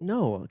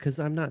 No, because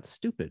I'm not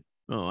stupid.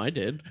 Oh, I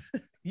did.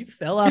 You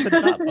fell off a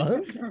top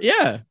bunk?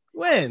 Yeah,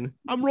 When?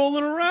 I'm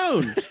rolling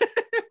around.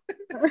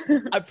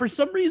 For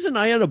some reason,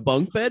 I had a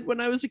bunk bed when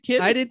I was a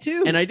kid. I did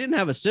too. And I didn't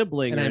have a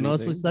sibling. And or I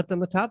mostly anything. slept on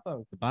the top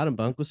bunk. The bottom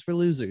bunk was for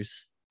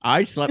losers.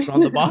 I slept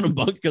on the bottom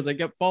bunk because I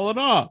kept falling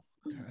off.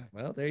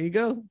 Well, there you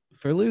go.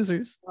 For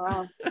losers.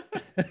 Wow.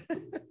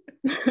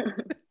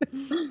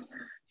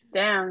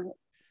 Damn.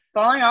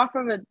 Falling off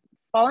of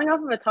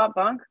a top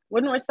bunk.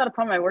 Wouldn't wish that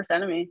upon my worst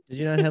enemy. Did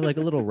you not have like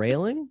a little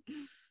railing?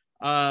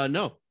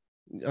 No.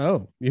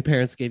 Oh, your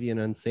parents gave you an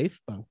unsafe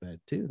bunk bed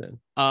too then.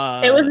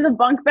 It was the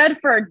bunk bed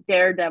for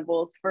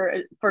daredevils,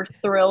 for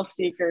thrill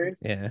seekers.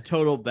 Yeah.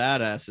 Total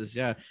badasses.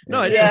 Yeah.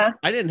 No, I Yeah. didn't.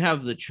 I didn't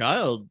have the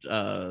child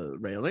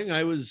railing.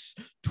 I was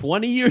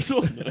 20 years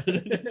old.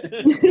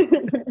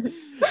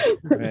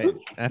 Right.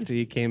 After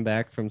you came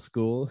back from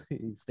school,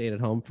 you stayed at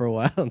home for a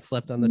while and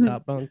slept on the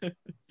top bunk.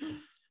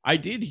 I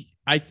did,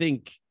 I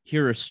think,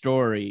 hear a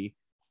story,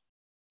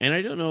 and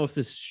I don't know if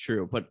this is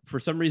true, but for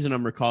some reason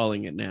I'm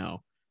recalling it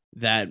now,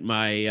 that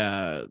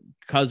my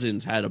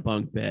cousins had a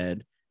bunk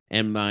bed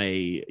and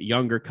my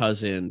younger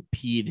cousin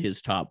peed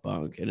his top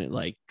bunk and it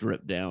like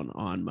dripped down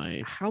on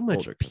my How much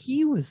older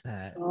pee was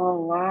that?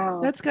 Oh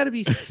wow. That's got to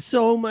be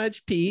so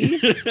much pee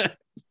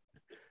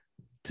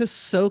to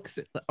soak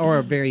or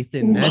a very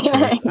thin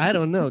mattress. I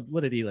don't know.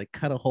 What did he like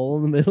cut a hole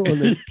in the middle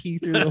and then pee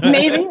through the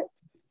hole?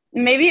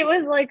 Maybe it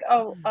was like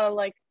a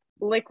like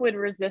liquid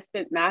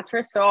resistant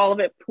mattress, so all of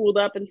it pooled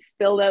up and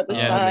spilled out the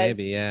Yeah, sides.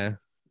 maybe, yeah.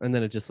 And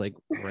then it just like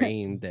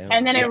rained down.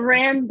 And then it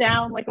ran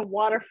down like a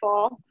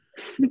waterfall.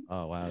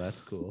 Oh wow,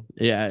 that's cool.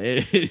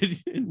 Yeah,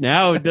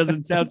 now it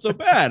doesn't sound so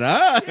bad,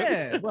 huh?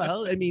 Yeah,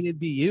 well, I mean, it'd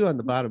be you on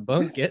the bottom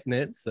bunk getting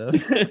it, so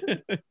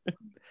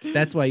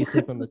that's why you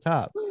sleep on the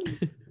top.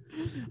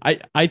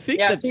 I think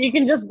Yeah, that, so you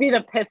can just be the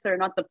pisser,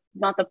 not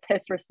the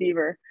piss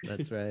receiver,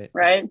 That's right.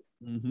 right?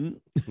 Mhm.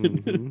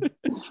 Mhm.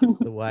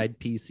 The wide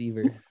pee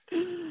seaver.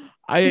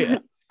 I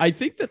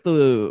think that the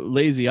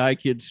Lazy Eye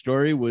Kid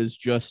story was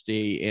just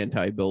a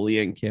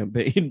anti-bullying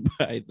campaign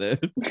by the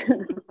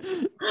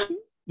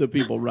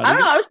people I running don't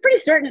know. it. I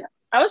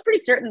was pretty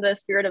certain the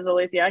spirit of the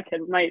Lazy Eye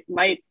Kid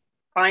might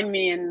find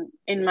me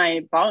in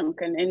my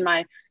bunk and in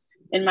my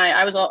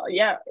I was all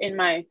in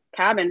my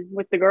cabin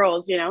with the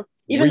girls, you know.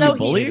 Even Were you though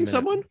bullying Wait a minute.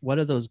 someone? What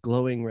are those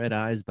glowing red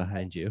eyes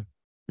behind you?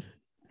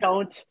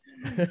 don't.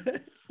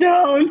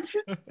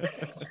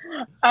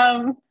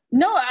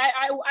 No,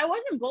 I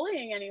wasn't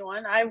bullying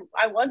anyone. I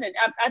wasn't.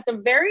 At the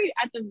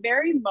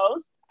very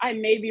most, I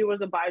maybe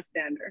was a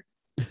bystander.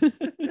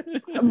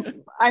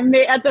 I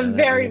may at the Yeah, that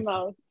very means-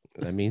 most.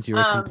 That means you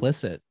were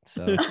complicit.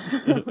 So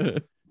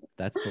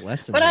that's the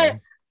lesson. But here.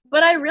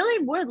 I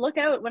really would look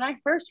out when I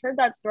first heard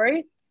that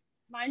story.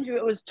 Mind you,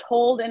 it was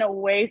told in a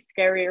way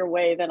scarier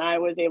way than I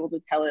was able to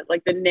tell it.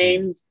 Like the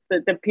names,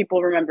 the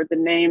people remembered the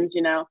names,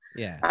 you know.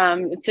 Yeah.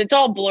 It's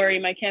all blurry.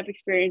 My camp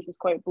experience is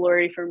quite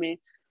blurry for me.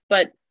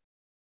 But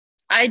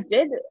I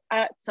did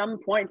at some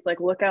points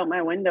like look out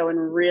my window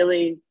and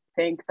really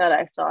think that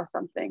I saw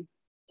something.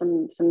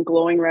 Some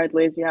glowing red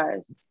lazy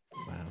eyes.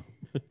 Wow.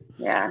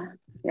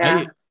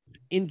 Yeah.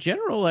 In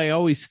general, I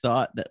always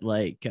thought that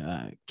like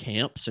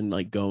camps and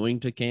like going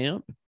to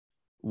camp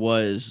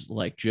was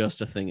like just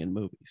a thing in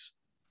movies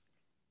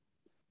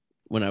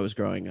when I was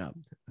growing up,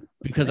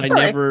 because I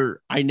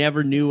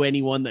never knew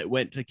anyone that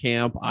went to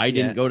camp. I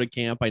didn't go to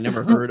camp. I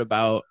never heard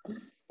about,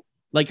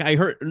 like, I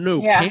heard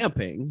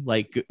camping,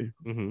 like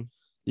Mm-hmm.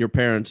 your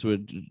parents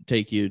would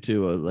take you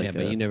to a like,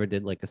 but you never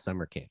did like a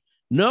summer camp.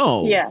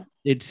 no, Yeah.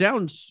 it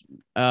sounds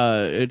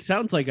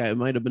like I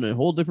might have been a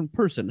whole different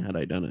person had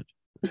I done it.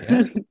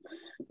 Yeah.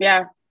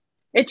 Yeah.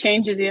 It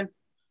changes you.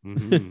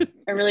 Mm-hmm.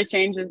 It really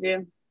changes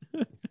you.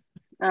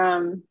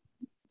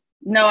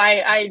 No,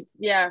 I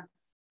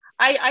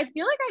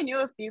feel like I knew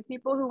a few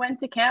people who went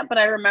to camp, but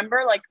I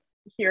remember like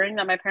hearing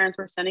that my parents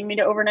were sending me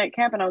to overnight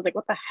camp, and I was like,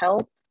 what the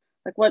hell?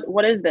 Like,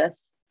 what is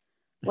this?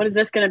 What is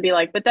this going to be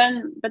like? But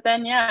then,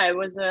 yeah, I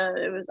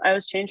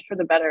was changed for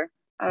the better.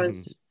 I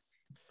was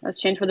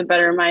changed for the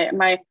better.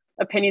 My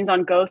opinions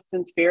on ghosts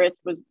and spirits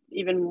was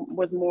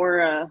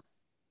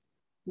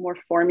more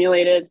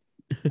formulated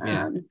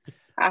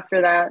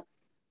after that.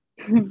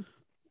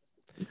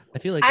 I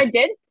feel like I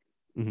did.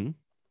 Mm-hmm.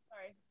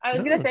 Sorry, I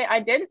was gonna say I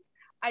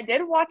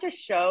did watch a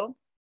show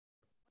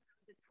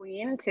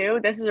between too.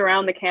 This is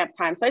around the camp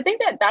time, so I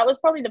think that was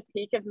probably the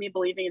peak of me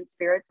believing in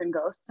spirits and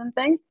ghosts and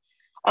things.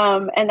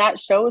 And that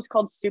show was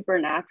called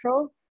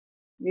Supernatural.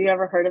 Have you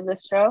ever heard of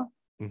this show?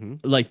 Mm-hmm.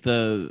 Like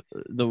the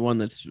one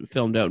that's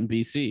filmed out in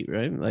BC,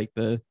 right? Like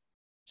the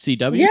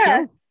CW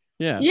show.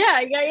 Yeah.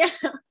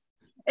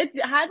 It's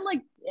had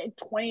like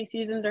 20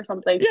 seasons or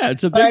something. Yeah,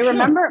 it's a big But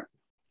show.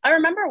 I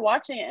remember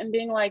watching it and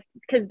being like,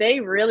 because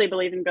they really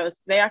believe in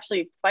ghosts. They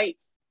actually fight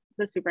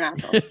the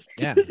supernatural.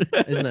 Yeah.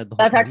 Isn't that the whole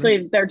That's actually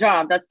premise? their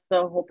job. That's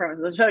the whole premise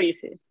of the show, you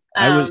see.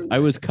 I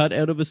was cut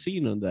out of a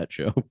scene on that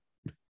show.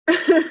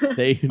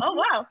 Oh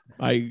wow.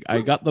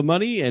 I got the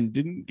money and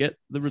didn't get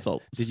the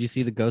results. Did you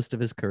see the ghost of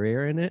his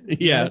career in it?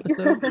 Yeah.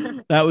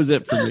 Episode? That was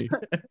it for me.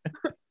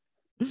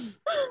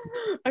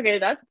 Okay,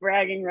 that's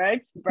bragging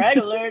rights. Brag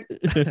alert.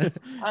 But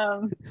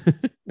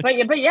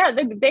yeah,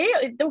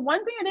 the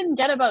one thing I didn't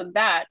get about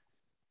that,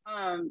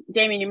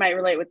 Damien, you might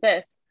relate with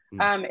this,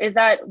 is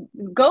that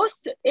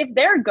ghosts, if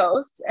they're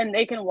ghosts and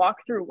they can walk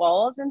through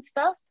walls and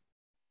stuff,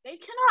 they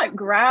cannot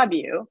grab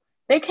you.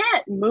 They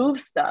can't move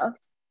stuff.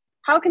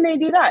 How can they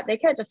do that? They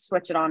can't just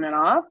switch it on and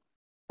off.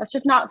 That's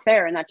just not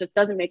fair, and that just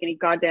doesn't make any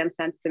goddamn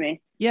sense to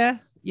me. Yeah.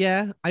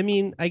 I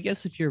mean, I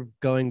guess if you're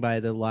going by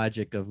the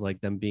logic of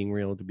like them being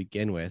real to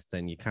begin with,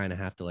 then you kind of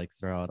have to like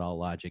throw out all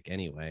logic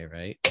anyway,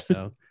 right?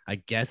 So I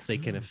guess they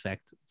can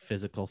affect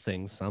physical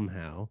things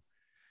somehow.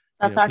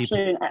 That's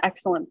actually an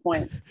excellent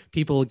point.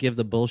 People give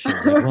the bullshit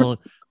like,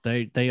 well,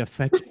 they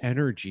affect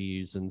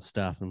energies and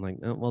stuff. I'm like,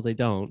 oh, well, they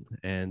don't.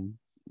 And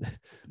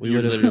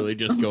You're literally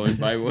just going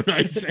by what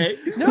I say.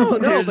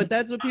 No, but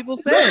that's what people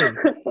say.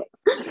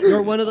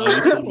 You're one of those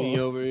people. Me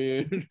over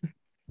here.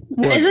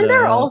 Isn't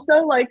there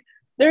also like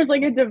there's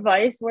like a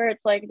device where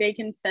it's like they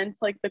can sense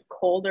like the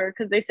colder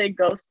because they say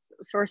ghosts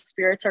or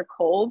spirits are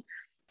cold,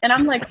 and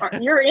I'm like,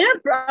 you're in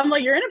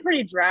a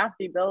pretty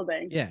drafty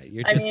building. Yeah,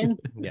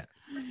 yeah.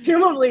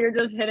 Presumably you're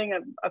just hitting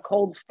a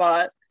cold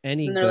spot.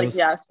 Any and they're ghost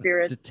like, yeah,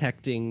 spirits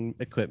detecting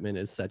equipment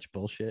is such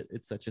bullshit.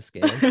 It's such a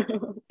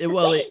scam.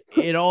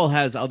 It all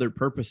has other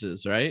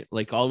purposes, right?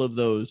 Like all of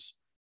those.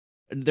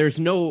 There's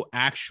no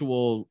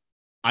actual,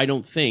 I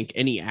don't think,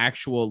 any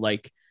actual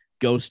like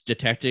ghost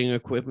detecting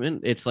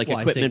equipment. It's like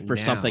equipment for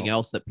something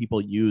else that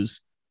people use.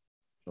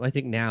 Well, I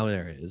think now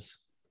there is.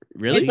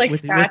 Really? It's like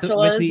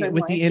spatulas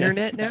with the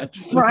internet now.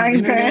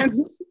 Frying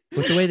pans.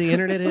 With the way the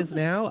internet is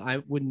now,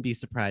 I wouldn't be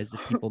surprised if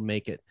people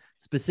make it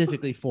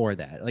specifically for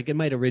that. Like it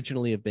might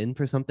originally have been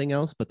for something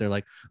else, but they're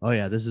like, oh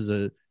yeah, this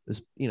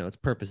it's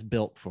purpose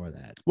built for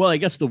that. Well, I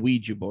guess the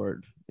Ouija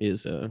board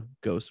is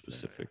ghost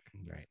specific.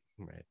 Right.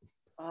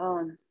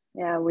 Oh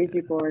yeah,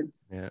 Ouija board.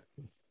 Yeah.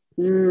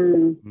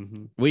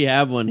 Mm. We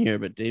have one here,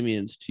 but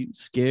Damien's too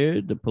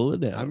scared to pull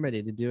it out. I'm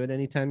ready to do it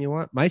anytime you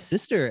want. My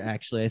sister,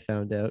 actually, I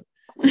found out,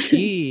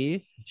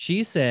 she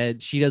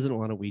said she doesn't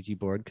want a Ouija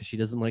board because she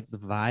doesn't like the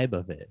vibe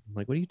of it. I'm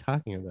like, what are you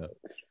talking about?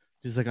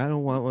 She's like, I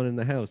don't want one in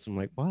the house. I'm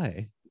like,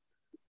 why?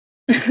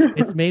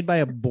 It's made by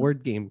a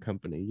board game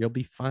company. You'll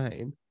be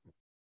fine.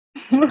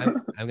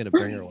 I'm gonna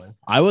bring her one.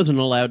 I wasn't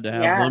allowed to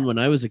have one when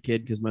I was a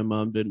kid because my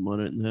mom didn't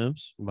want it in the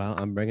house. Well,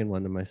 I'm bringing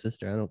one to my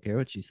sister. I don't care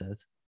what she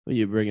says. Are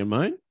you bringing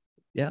mine?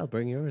 Yeah, I'll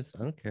bring yours.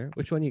 I don't care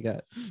which one you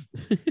got.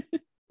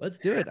 Let's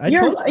do it.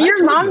 Your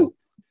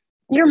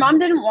mom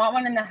didn't want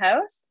one in the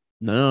house?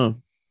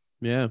 No.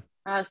 Yeah.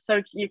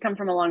 So you come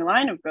from a long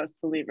line of ghost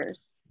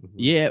believers.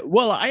 Yeah.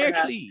 Well,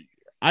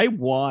 I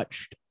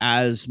watched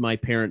as my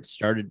parents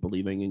started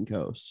believing in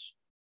ghosts.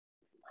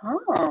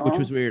 Oh. Which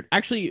was weird.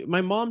 Actually,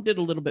 my mom did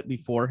a little bit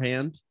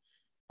beforehand.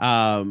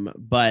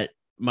 But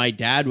my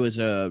dad was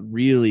a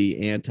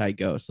really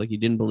anti-ghost. Like he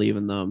didn't believe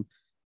in them.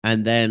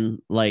 And then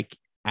like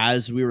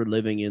as we were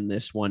living in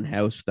this one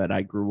house that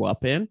I grew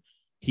up in,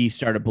 he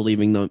started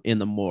believing in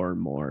them more and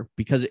more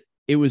because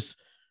it was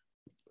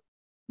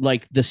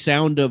like the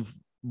sound of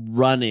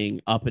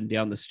running up and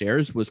down the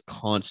stairs was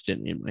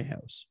constant in my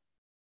house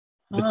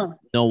with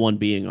no one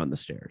being on the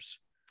stairs.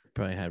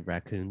 Probably had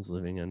raccoons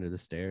living under the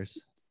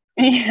stairs.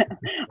 Yeah,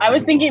 I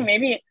was thinking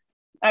maybe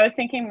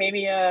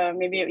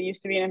it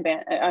used to be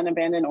an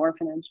abandoned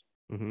orphanage.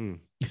 Mm-hmm.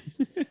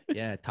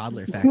 Yeah,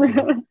 toddler factory.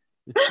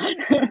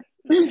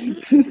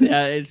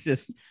 Yeah, it's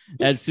just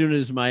as soon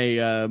as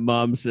my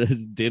mom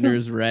says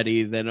dinner's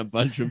ready, then a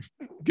bunch of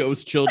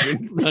ghost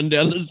children run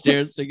down the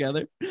stairs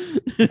together,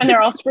 and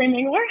they're all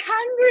screaming, "We're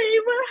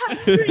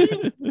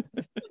hungry!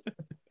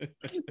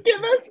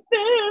 Give us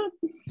food!"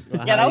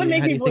 Well, yeah, that would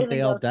make me me think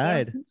they all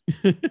died.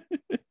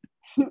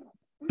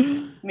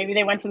 Maybe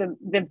they went to the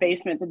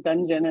basement, the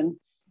dungeon, and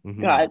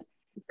got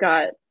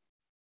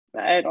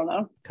I don't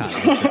know,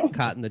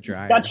 caught in the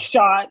dryer, got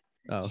shot.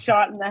 Oh.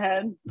 Shot in the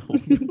head. Oh,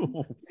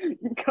 no.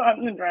 Caught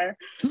in the dryer.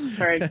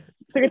 Sorry, took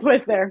a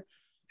twist there.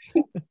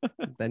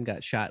 Then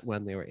got shot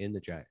when they were in the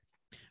dryer.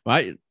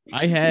 I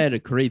had a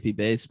creepy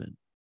basement.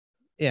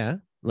 Yeah,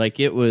 like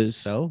it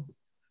was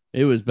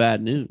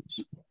bad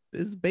news.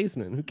 This is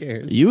basement. Who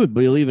cares? You would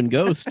believe in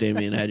ghosts,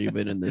 Damien, had you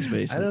been in this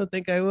basement. I don't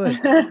think I would.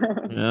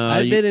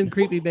 I've been in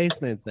creepy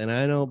basements, and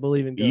I don't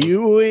believe in ghosts.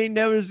 You ain't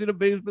never seen a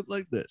basement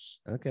like this.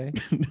 Okay.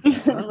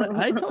 Well,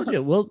 I told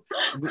you. Well,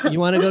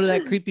 you want to go to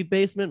that creepy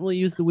basement? We'll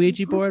use the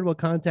Ouija board. We'll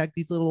contact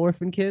these little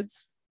orphan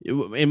kids.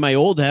 In my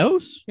old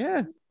house?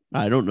 Yeah.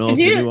 I don't know if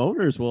the new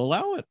owners will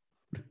allow it.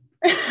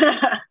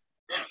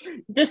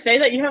 Just say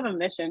that you have a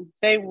mission.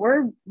 Say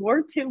we're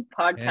two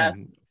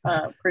podcast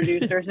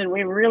producers, and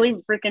we really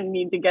freaking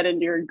need to get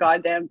into your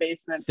goddamn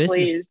basement. This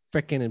please. Is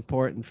freaking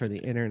important for the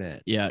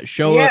internet. Yeah, just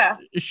show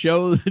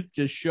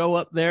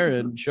up there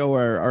and show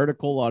our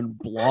article on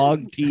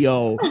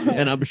Blog.to,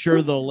 and I'm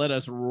sure they'll let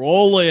us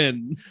roll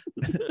in.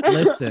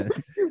 Listen,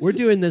 we're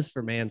doing this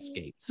for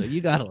Manscaped, so you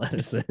gotta let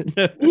us in.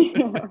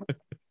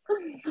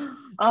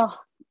 Oh,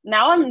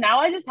 now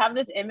I just have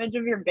this image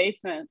of your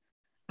basement,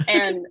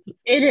 and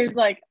it is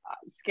like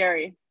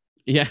scary.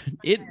 Yeah,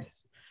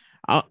 it's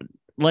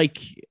like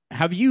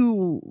have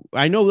you?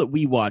 I know that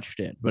we watched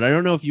it, but I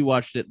don't know if you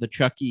watched it. The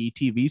Chucky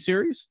TV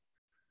series.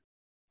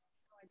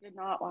 I did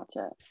not watch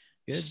it.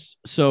 Good.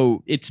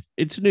 So it's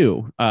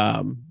new.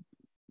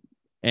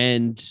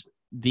 And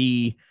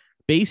the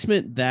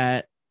basement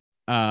that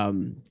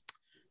the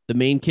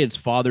main kid's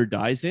father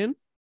dies in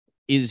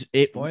is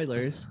it.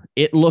 Spoilers.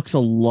 It looks a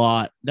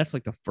lot. That's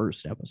like the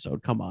first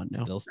episode. Come on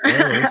now. Still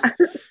spoilers.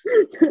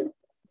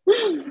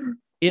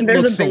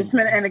 There's a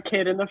basement and a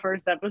kid in the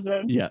first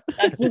episode. Yeah.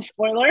 That's the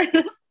spoiler.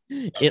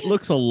 It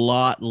looks a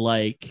lot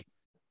like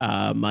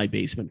my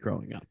basement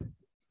growing up.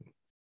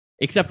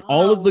 Except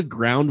all of the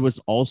ground was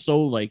also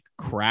like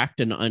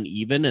cracked and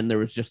uneven, and there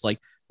was just like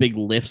big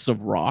lifts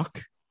of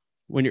rock.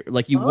 When you're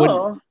like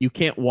you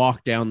can't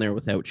walk down there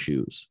without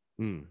shoes.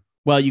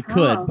 Well, you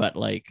could, but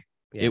like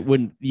it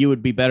wouldn't. You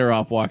would be better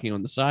off walking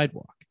on the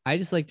sidewalk. I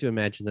just like to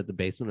imagine that the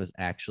basement was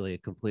actually a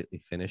completely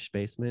finished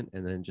basement,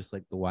 and then just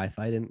like the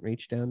Wi-Fi didn't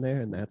reach down there,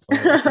 and that's why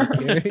it was so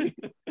scary.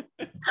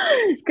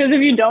 Because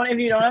if you don't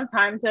have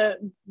time to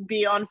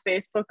be on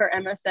Facebook or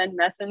MSN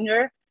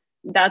Messenger,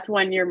 that's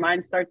when your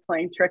mind starts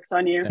playing tricks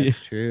on you. That's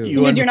true.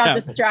 Because you're not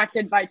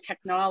distracted by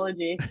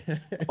technology.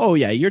 Oh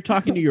yeah, you're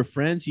talking to your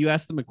friends. You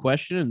ask them a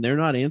question and they're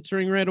not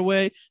answering right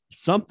away.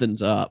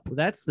 Something's up. Well,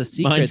 that's the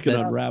secret. Mine's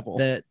gonna unravel.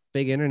 That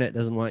big internet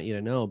doesn't want you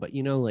to know. But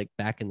you know, like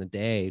back in the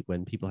day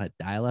when people had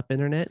dial-up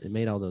internet, it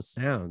made all those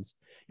sounds.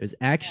 It was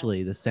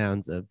actually the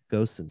sounds of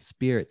ghosts and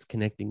spirits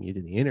connecting you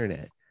to the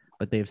internet.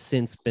 But they've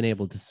since been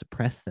able to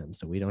suppress them,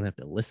 so we don't have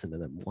to listen to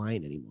them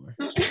whine anymore.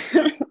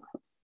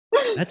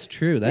 That's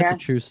true. That's a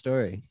true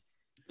story.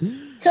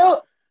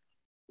 So,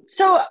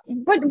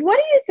 but what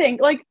do you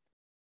think? Like,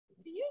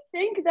 do you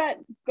think that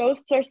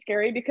ghosts are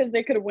scary because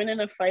they could win in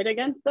a fight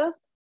against us?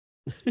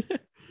 It's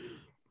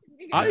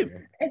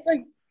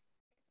like,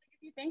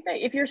 if you think that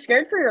if you're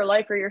scared for your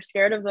life or you're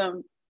scared of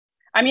them,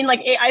 I mean,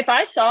 like if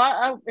I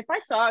saw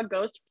a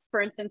ghost,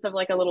 for instance, of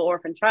like a little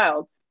orphan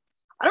child,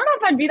 I don't know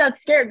if I'd be that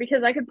scared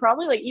because I could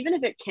probably like, even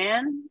if it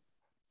can.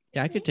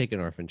 Yeah, I could take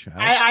an orphan child.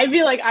 I'd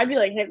be like,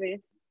 hit me.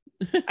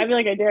 I'd be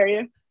like, I dare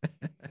you.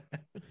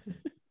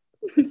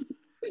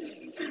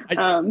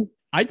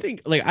 I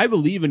think like I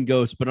believe in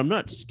ghosts, but I'm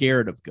not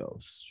scared of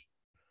ghosts.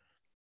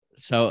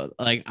 So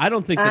like I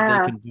don't think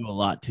that they can do a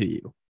lot to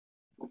you.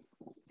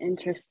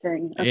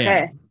 Interesting. Okay.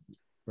 Yeah.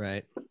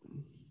 Right.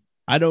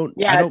 I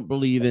don't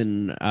believe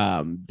in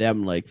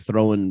them like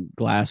throwing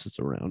glasses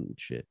around and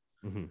shit.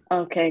 Mm-hmm.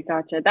 Okay,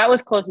 gotcha. That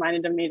was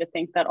close-minded of me to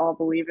think that all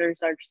believers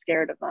are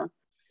scared of them.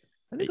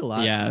 I think a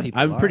lot. Of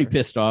people I'm pretty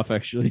pissed off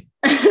actually.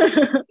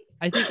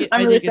 I think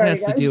it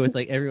has to do with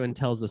like everyone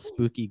tells a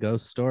spooky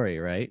ghost story,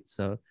 right?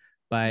 So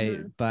by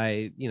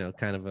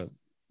kind of a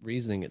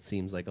reasoning, it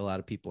seems like a lot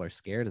of people are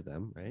scared of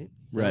them, right?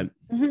 So right.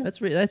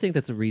 I think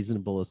that's a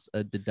reasonable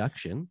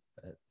deduction.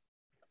 But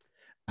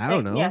I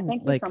don't know. Yeah,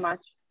 thank you so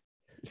much.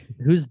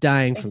 Who's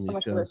dying from these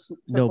ghosts?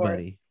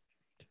 Nobody.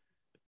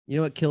 You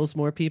know what kills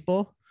more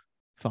people?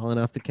 Falling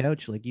off the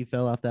couch like you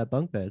fell off that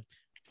bunk bed.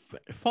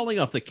 Falling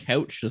off the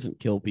couch doesn't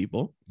kill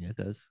people. Yeah, it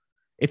does.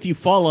 If you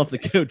fall off the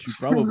couch, you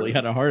probably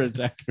had a heart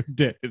attack or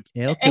dead.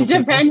 It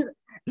depends.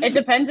 It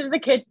depends if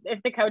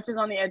the couch is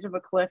on the edge of a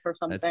cliff or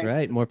something. That's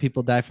right. More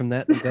people die from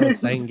that than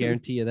ghosts. I can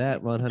guarantee you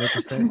that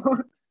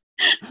 100%.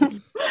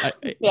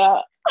 Yeah.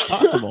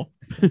 Possible.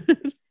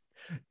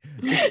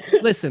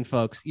 Listen,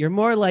 folks, you're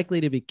more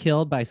likely to be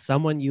killed by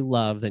someone you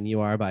love than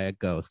you are by a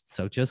ghost.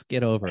 So just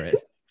get over it.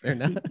 Fair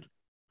enough.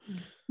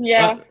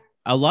 Yeah. Well,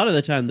 a lot of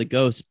the time, the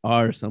ghosts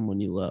are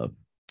someone you love.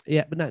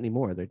 Yeah, but not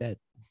anymore. They're dead.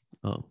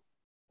 Oh.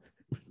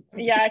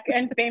 Yeah,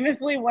 and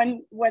famously,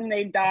 when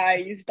they die,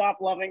 you stop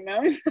loving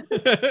them.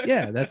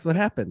 Yeah, that's what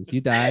happens.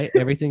 You die,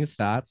 everything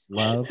stops.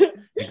 Love,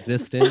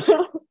 existence.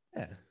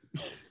 Yeah.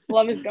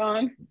 Love is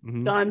gone.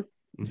 Mm-hmm. Done.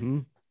 Mm-hmm.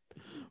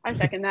 I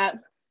second that.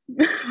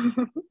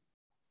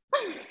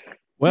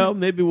 Well,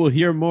 maybe we'll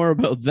hear more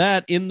about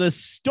that in the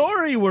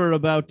story we're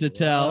about to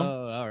tell.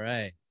 Oh, all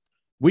right.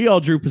 We all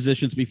drew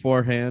positions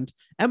beforehand.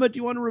 Emma, do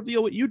you want to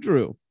reveal what you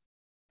drew?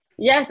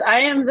 Yes,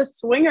 I am the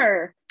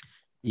swinger.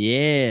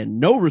 Yeah,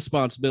 no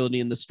responsibility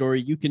in the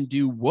story. You can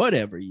do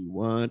whatever you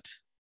want.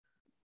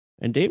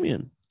 And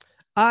Damien?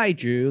 I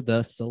drew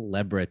the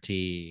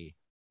celebrity.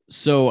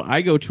 So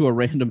I go to a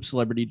random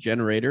celebrity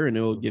generator and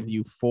it will give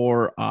you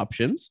 4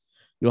 options.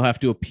 You'll have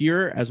to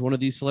appear as one of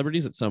these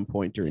celebrities at some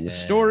point during the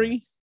story.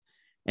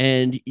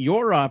 And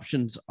your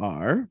options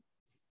are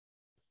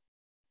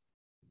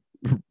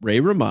Ray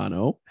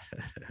Romano.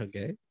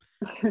 Okay.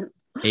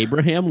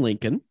 Abraham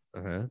Lincoln.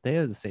 They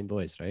have the same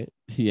voice, right?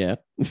 Yeah.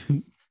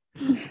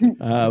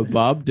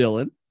 Bob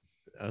Dylan.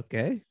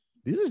 Okay.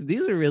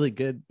 These are really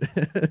good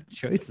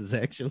choices,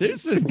 actually.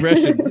 There's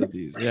impressions of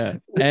these, yeah.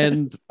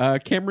 And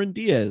Cameron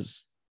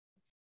Diaz.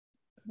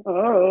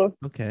 Oh.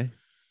 Okay.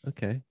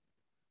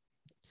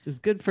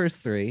 Just good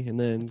first 3, and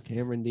then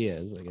Cameron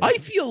Diaz. I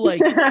feel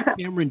like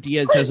Cameron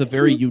Diaz has a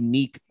very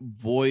unique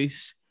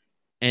voice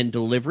and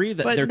delivery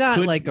that but not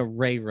like a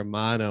Ray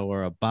Romano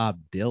or a Bob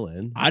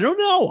Dylan. I don't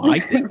know. I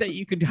think that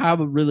you could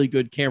have a really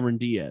good Cameron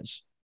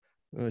Diaz.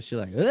 Oh, she's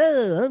like,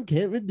 oh, I'm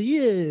Cameron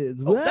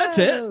Diaz. Oh, that's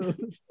it.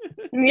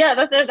 Yeah,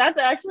 that's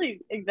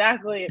actually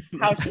exactly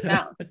how she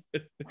sounds.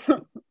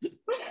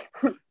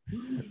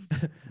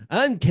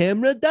 On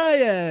camera,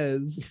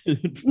 Diaz. Is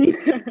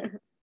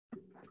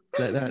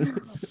that not?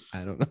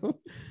 I don't know.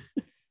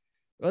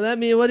 Well, that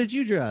means what did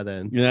you draw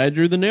then? Yeah, I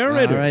drew the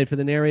narrator. All right, for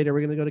the narrator, we're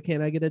going to go to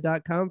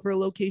canigeta.com for a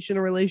location,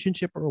 a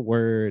relationship, or a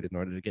word in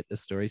order to get this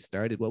story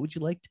started. What would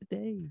you like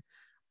today?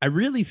 I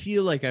really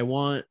feel like I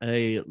want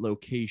a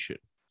location.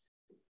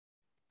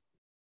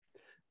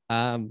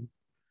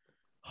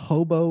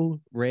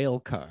 Hobo rail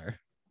car.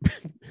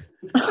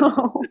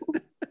 Oh.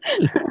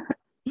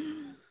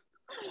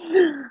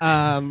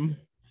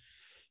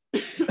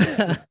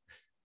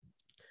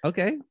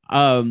 Okay.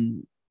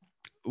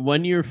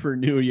 1 year for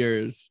New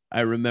Year's,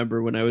 I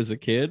remember when I was a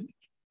kid,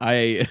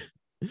 I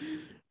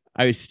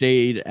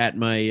stayed at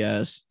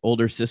my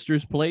older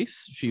sister's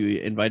place.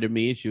 She invited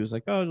me. She was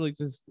like, "Oh, like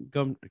just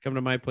come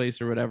to my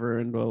place or whatever,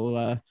 and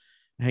we'll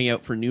hang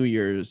out for New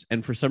Year's."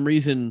 And for some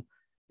reason,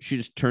 she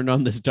just turned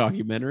on this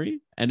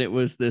documentary, and it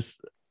was this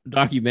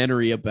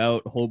documentary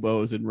about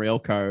hobos and rail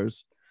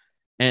cars.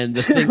 And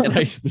the thing that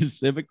I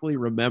specifically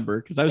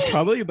remember, because I was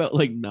probably about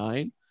like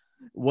 9,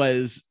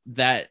 was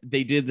that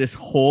they did this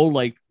whole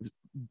like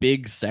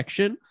big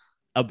section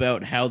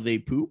about how they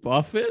poop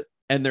off it,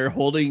 and they're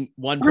holding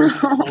one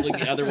person holding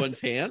the other one's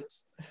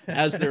hands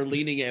as they're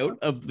leaning out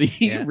of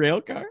the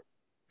rail car.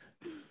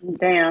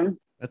 Damn,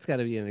 that's got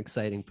to be an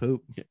exciting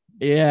poop.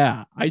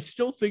 Yeah, I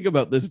still think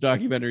about this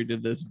documentary to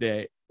this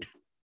day.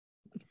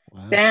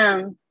 Wow.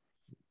 Damn.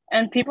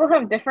 And people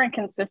have different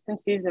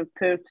consistencies of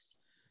poops.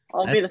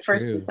 I'll be the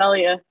first to tell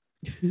you.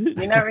 You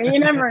never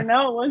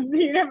know.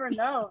 You never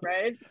know,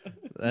 right?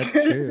 That's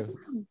true.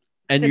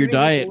 And your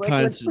diet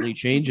constantly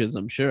changes,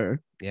 I'm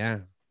sure. Yeah.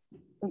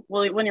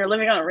 Well, when you're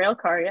living on a rail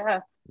car,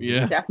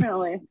 yeah,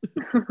 definitely.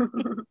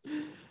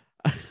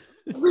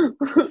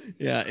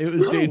 Yeah, it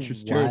was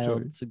dangerous territory.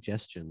 Wild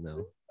suggestion,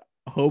 though.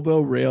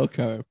 Hobo rail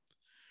car.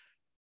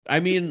 I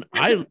mean,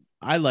 I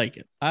like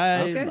it.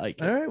 I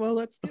like it. All right, well,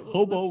 let's do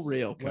Hobo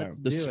rail car.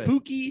 The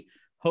spooky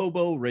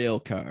hobo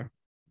rail car.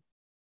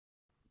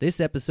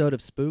 This episode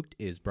of Spooked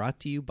is brought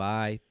to you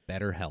by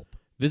BetterHelp.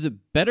 Visit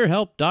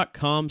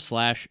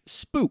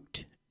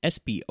betterhelp.com/spooked,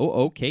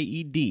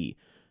 SPOOKED,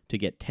 to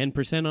get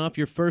 10% off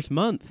your first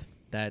month.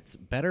 That's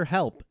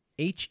BetterHelp,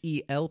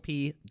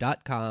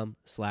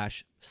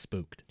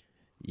 HELP.com/spooked.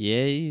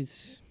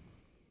 Yes.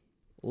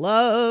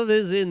 Love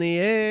is in the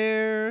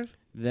air.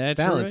 That's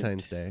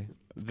Valentine's Day.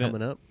 It's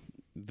coming up.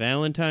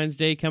 Valentine's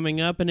Day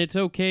coming up, and it's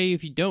okay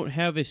if you don't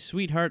have a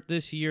sweetheart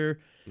this year.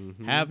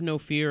 Mm-hmm. Have no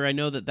fear. I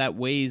know that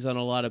weighs on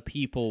a lot of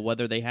people,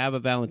 whether they have a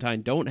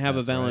Valentine, don't have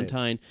a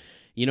Valentine. Right.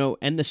 You know,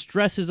 and the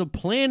stresses of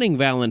planning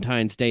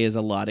Valentine's Day is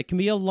a lot. It can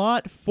be a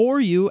lot for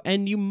you,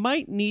 and you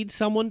might need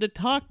someone to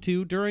talk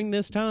to during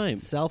this time.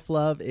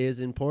 Self-love is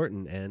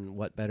important, and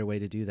what better way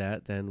to do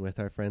that than with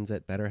our friends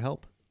at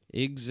BetterHelp?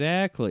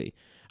 Exactly.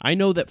 I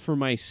know that for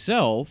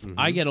myself,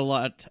 I get a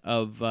lot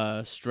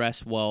of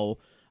stress while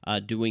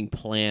doing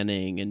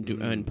planning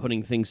and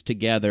putting things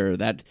together.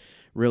 That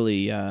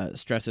really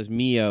stresses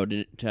me out.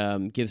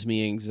 It gives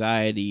me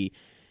anxiety.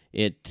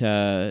 It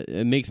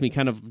makes me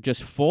kind of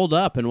just fold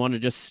up and want to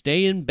just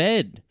stay in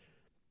bed.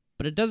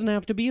 But it doesn't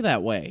have to be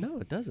that way. No,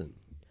 it doesn't.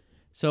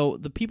 So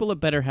the people at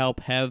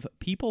BetterHelp have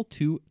people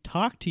to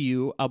talk to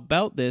you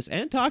about this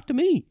and talk to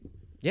me.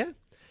 Yeah.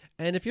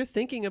 And if you're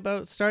thinking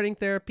about starting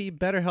therapy,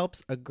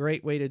 BetterHelp's a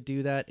great way to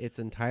do that. It's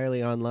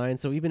entirely online.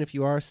 So even if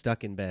you are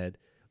stuck in bed,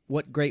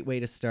 what great way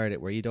to start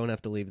it where you don't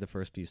have to leave the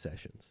first few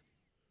sessions.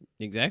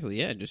 Exactly.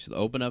 Yeah. Just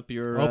open up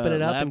your Open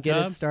it up laptop. And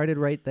get it started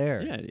right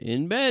there. Yeah.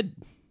 In bed.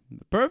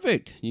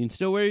 Perfect. You can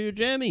still wear your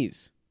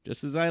jammies,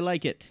 just as I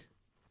like it.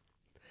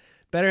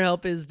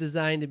 BetterHelp is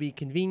designed to be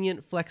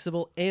convenient,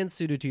 flexible, and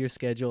suited to your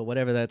schedule,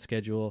 whatever that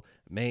schedule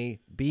may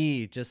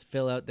be. Just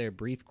fill out their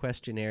brief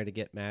questionnaire to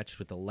get matched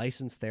with a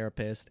licensed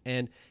therapist.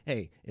 And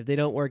hey, if they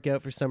don't work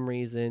out for some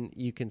reason,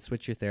 you can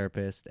switch your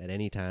therapist at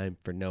any time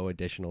for no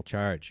additional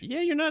charge.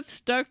 Yeah, you're not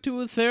stuck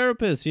to a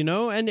therapist, you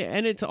know, and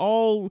it's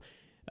all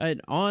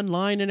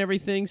online and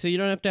everything, so you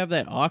don't have to have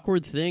that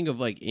awkward thing of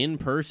like in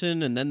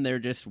person, and then they're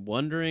just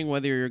wondering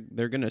whether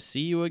they're going to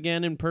see you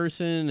again in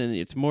person, and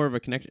it's more of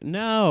a connection.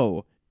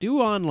 No, do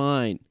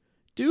online.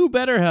 Do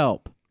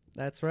BetterHelp.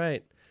 That's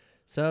right.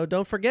 So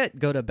don't forget,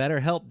 go to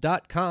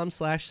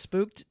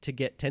betterhelp.com/spooked to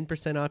get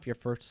 10% off your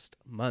first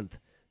month.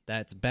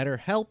 That's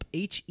BetterHelp,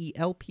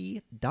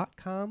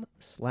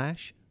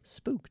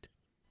 HELP.com/spooked.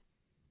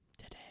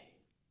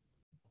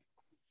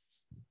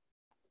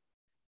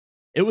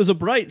 It was a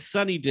bright,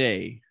 sunny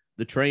day.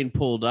 The train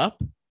pulled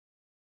up,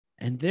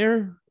 and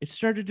there it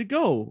started to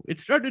go.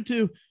 It started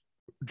to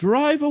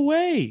drive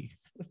away.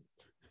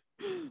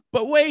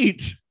 But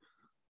wait,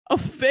 a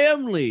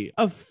family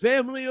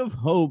of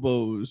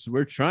hobos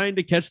were trying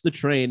to catch the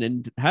train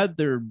and had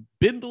their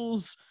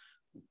bindles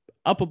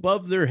up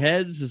above their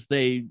heads as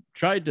they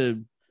tried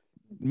to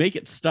make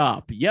it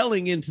stop,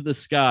 yelling into the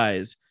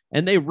skies.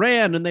 And they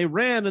ran and they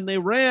ran and they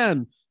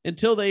ran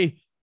until the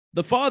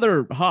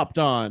father hopped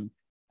on.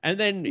 And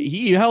then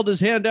he held his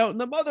hand out and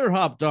the mother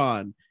hopped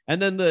on.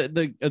 And then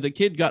the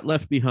kid got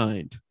left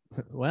behind.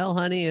 Well,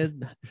 honey,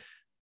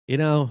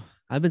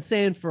 I've been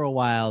saying for a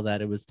while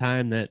that it was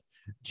time that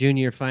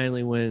Junior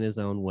finally went his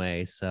own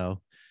way. So,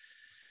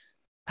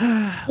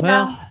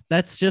 well,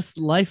 that's just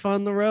life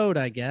on the road,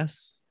 I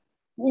guess.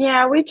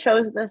 Yeah, we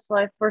chose this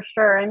life for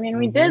sure. I mean,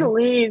 we did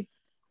leave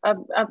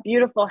a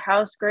beautiful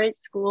house, great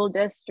school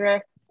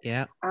district.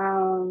 Yeah.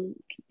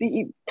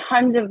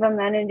 Tons of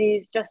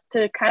amenities just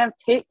to kind of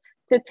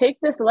take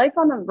this life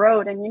on the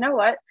road. And you know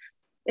what?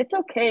 It's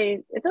okay.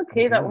 It's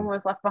okay that one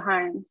was left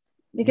behind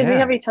because we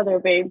have each other,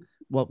 babe.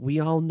 Well, we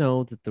all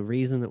know that the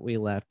reason that we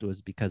left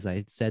was because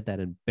I said that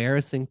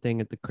embarrassing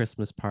thing at the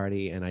Christmas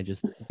party and I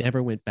just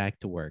never went back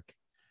to work.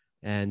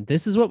 And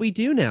this is what we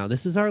do now.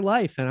 This is our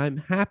life. And I'm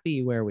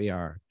happy where we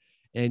are.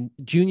 And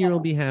Junior will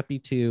be happy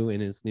too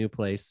in his new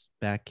place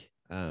back.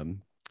 At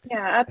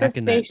the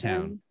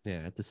station.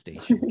 Yeah, at the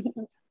station.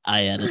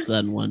 I had a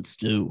son once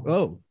too.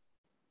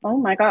 Oh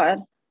my God.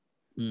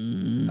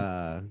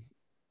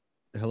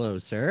 Hello,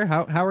 sir.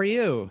 How are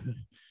you?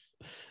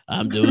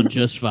 I'm doing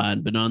just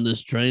fine. Been on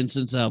this train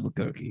since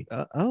Albuquerque.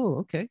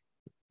 Okay.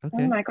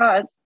 Oh my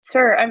God,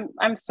 sir,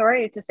 I'm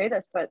sorry to say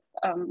this, but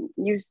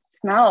you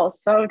smell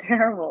so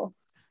terrible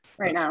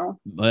right now.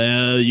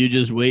 Well, you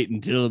just wait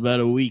until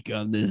about a week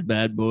on this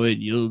bad boy,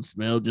 and you'll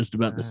smell just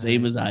about the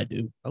same as I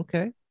do.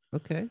 Okay.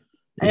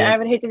 I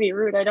would hate to be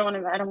rude. I don't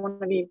want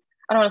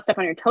to step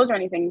on your toes or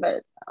anything,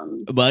 but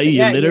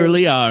you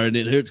literally are, and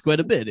it hurts quite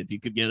a bit. If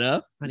you could get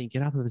up, honey,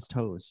 get off of his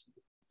toes.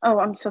 Oh,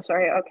 I'm so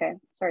sorry. Okay,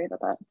 sorry about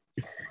that.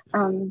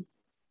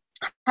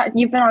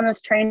 You've been on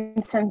this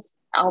train since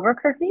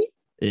Albuquerque?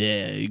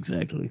 Yeah,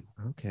 exactly.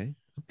 Okay.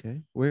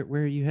 Where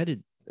are you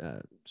headed,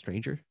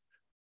 stranger?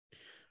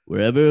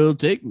 Wherever it'll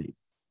take me.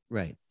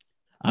 Right.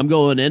 I'm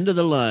going end of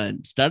the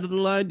line, start of the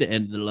line to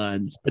end of the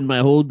line. It's been my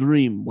whole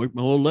dream, worked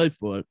my whole life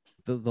for it.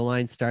 The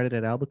line started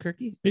at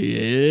Albuquerque?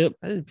 Yep.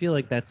 I didn't feel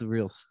like that's a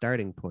real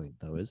starting point,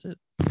 though, is it?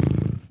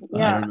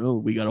 Yeah. I don't know.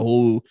 We got a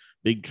whole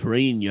big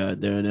train yard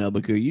there in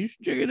Albuquerque. You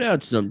should check it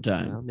out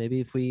sometime. Well,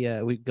 maybe if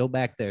we go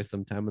back there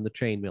sometime on the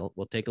train,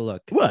 we'll take a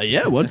look. Well,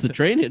 yeah. Once the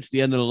train hits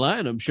the end of the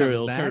line, I'm sure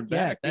it'll turn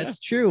back. That's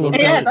true. We'll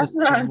that's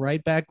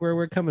right back where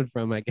we're coming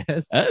from, I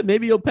guess.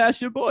 Maybe you'll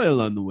pass your boy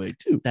along the way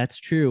too. That's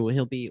true.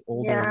 He'll be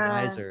older and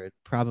wiser.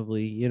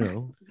 Probably,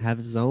 have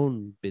his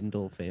own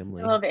Bindle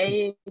family. He'll have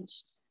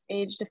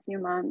aged a few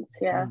months.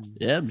 Yeah.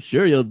 Yeah, I'm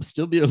sure you'll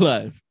still be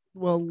alive.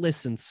 Well,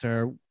 listen,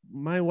 sir.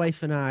 My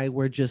wife and I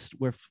we're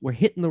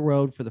hitting the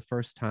road for the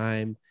first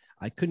time.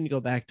 I couldn't go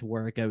back to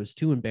work. I was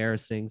too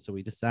embarrassing, so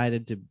we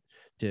decided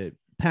to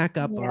pack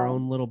up our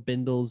own little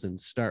bindles and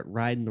start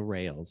riding the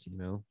rails.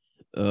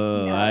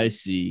 I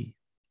see.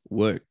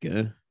 Work,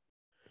 huh?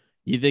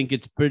 You think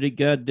it's pretty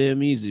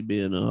goddamn easy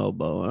being a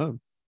hobo, huh?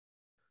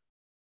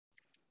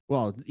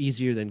 Well,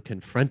 easier than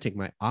confronting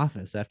my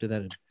office after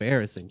that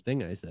embarrassing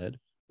thing I said.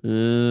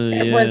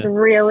 It was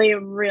really,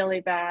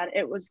 really bad.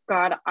 It was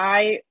God.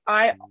 I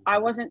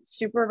wasn't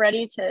super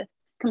ready to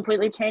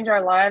completely change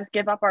our lives,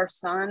 give up our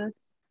son,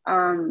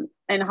 and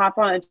hop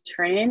on a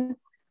train.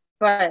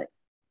 But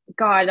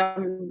God,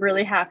 I'm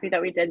really happy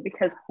that we did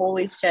because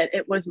holy shit,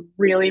 it was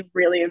really,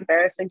 really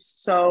embarrassing.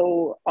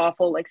 So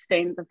awful, like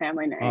stained the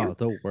family name. Oh,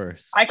 the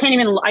worst. I can't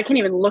even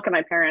look at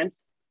my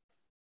parents.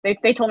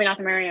 They told me not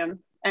to marry him,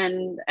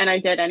 and I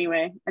did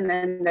anyway. And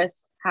then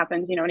this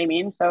happens. You know what I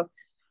mean? So.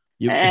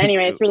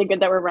 Anyway, it's really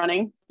good that we're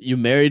running. You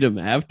married him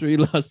after he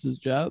lost his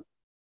job?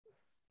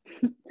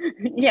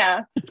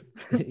 Yeah.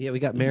 Yeah, we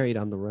got married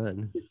on the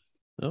run.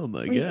 Oh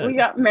my God. We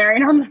got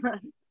married on the run.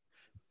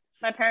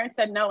 My parents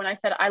said no, and I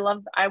said I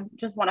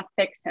just want to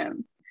fix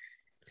him.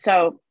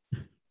 So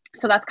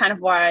that's kind of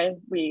why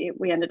we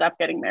ended up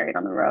getting married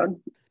on the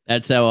road.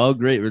 That's how all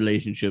great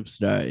relationships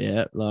start.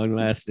 Yeah, long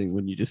lasting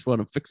when you just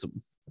want to fix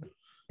them.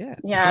 Yeah.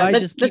 Yeah. So I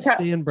just keep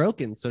staying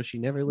broken, so she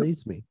never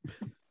leaves me.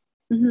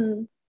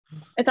 Mm-hmm.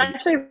 It's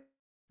actually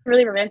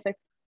really romantic.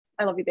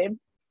 I love you, babe.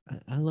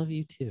 I love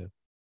you too.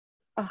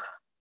 Oh,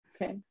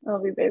 okay. I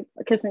love you, babe.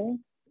 Kiss me.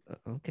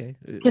 Okay.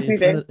 Kiss me,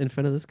 babe. In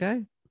front of this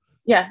guy?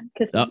 Yeah,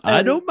 kiss me.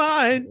 I don't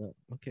mind.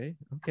 Okay.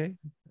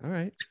 All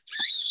right.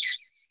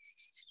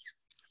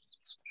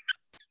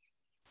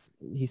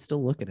 He's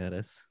still looking at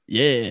us.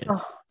 Yeah.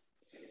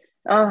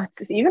 Oh,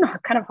 it's even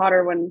kind of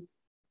hotter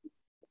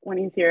when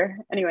he's here.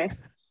 Anyway.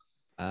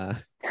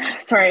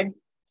 Sorry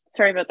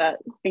about that,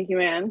 stinky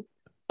man.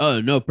 Oh,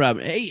 no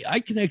problem. Hey, I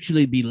can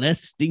actually be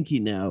less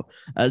stinky now.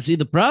 See,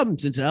 the problem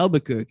since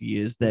Albuquerque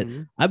is that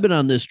I've been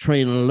on this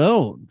train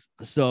alone.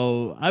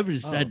 So I've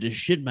just had to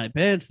shit my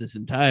pants this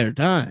entire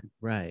time.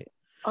 Right.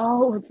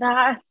 Oh,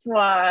 that's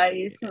why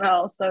you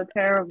smell so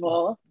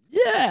terrible.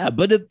 Yeah,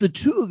 but if the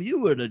two of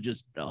you were to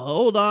just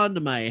hold on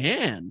to my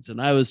hands and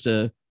I was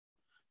to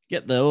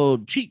get the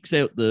old cheeks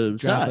out the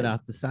Drop side. it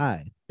off the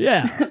side.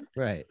 Yeah.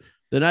 Right.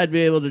 Then I'd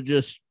be able to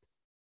just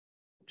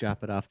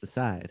drop it off the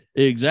side.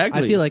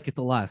 Exactly. I feel like it's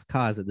a lost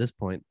cause at this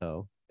point,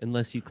 though,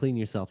 unless you clean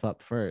yourself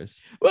up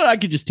first. Well, I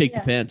could just take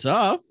the pants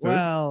off.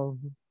 Well,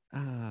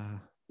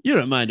 you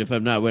don't mind if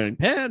I'm not wearing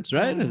pants,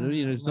 right?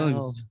 As long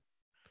as...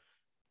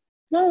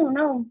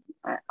 No.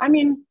 I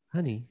mean,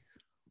 honey.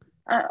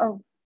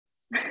 Oh,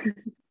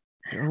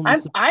 You're only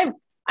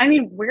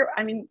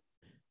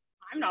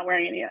I'm not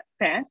wearing any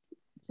pants,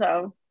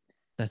 so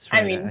That's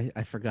right. I mean,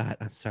 I forgot.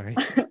 I'm sorry.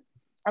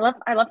 I left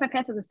my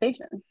pants at the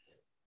station.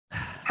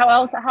 How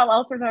else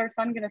was our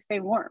son gonna stay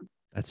warm?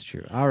 That's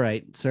true. All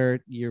right, sir,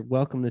 you're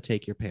welcome to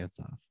take your pants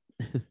off.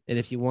 And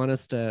if you want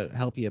us to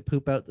help you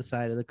poop out the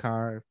side of the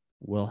car,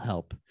 we'll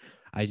help.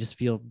 I just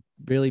feel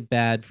really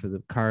bad for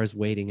the cars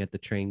waiting at the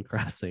train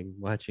crossing,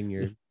 watching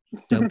your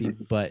dumpy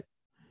butt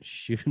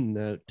shooting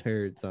out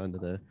turds onto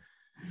the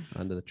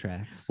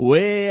tracks.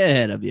 Way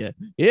ahead of you.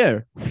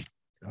 Here,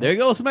 there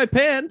goes my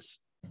pants.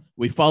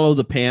 We follow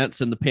the pants,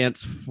 and the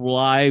pants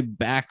fly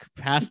back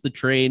past the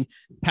train,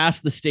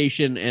 past the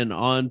station, and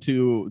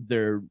onto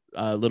their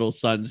little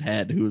son's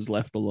head, who is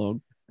left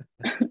alone.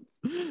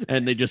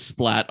 And they just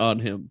splat on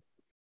him.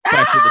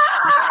 Back to the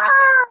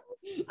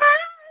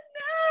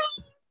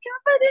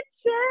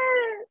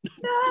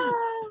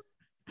No,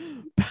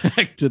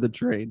 back to the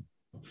train.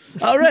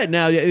 All right,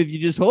 now if you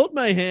just hold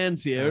my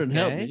hands here and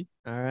help me.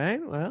 All right.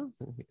 Well,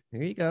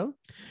 here you go.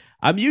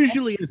 I'm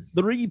usually a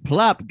 3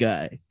 plop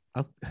guy.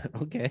 Oh,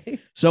 okay.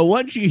 So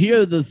once you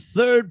hear the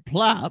 3rd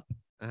plop,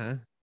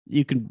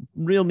 you can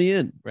reel me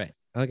in. Right.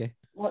 Okay.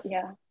 Well,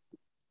 yeah.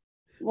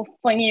 We'll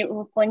fling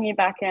you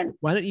back in.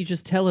 Why don't you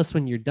just tell us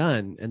when you're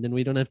done, and then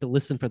we don't have to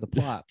listen for the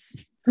plops?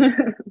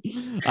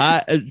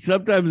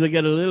 Sometimes I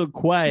get a little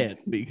quiet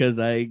because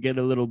I get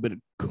a little bit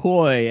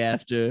coy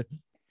after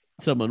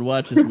someone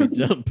watches me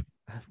jump.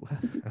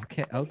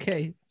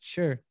 Okay,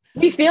 sure.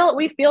 We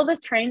feel this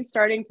train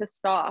starting to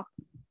stop.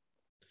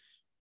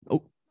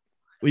 Oh,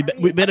 we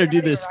better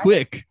do this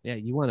quick. Yeah,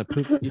 you want to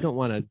poop? You don't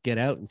want to get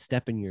out and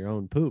step in your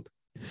own poop.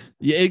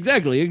 Yeah,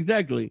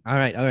 exactly. All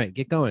right,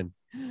 get going.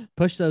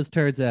 Push those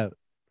turds out.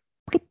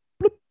 Bloop,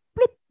 bloop,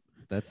 bloop.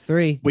 That's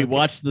 3. We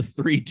watch the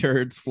 3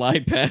 turds fly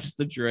past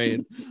the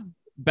train,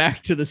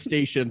 back to the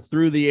station,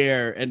 through the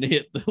air, and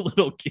hit the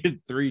little kid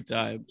 3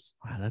 times.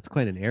 Wow, that's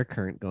quite an air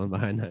current going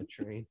behind that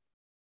train.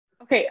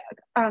 Okay,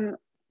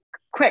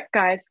 quick,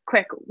 guys,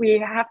 quick. We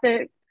have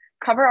to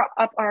cover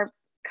up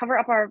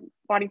our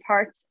body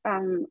parts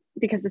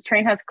because the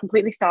train has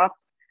completely stopped.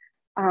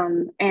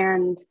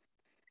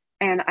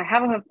 And I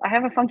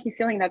have a funky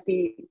feeling that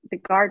the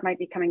guard might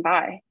be coming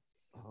by.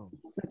 Oh.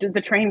 The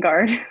train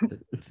guard.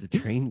 The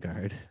train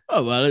guard.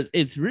 Oh, well,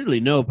 it's really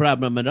no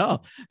problem at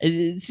all.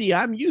 See,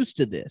 I'm used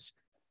to this.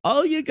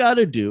 All you got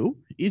to do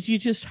is you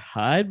just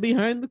hide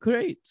behind the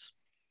crates.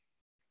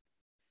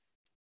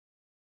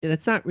 Yeah,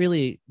 that's not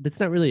really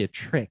a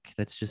trick.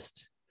 That's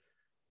just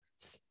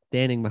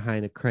standing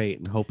behind a crate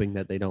and hoping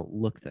that they don't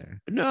look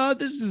there. No,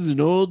 this is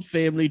an old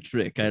family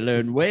trick I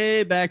learned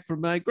way back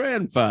from my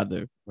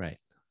grandfather. Right.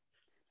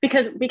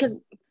 Because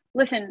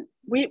listen,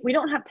 we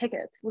don't have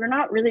tickets. We're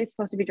not really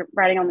supposed to be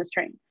riding on this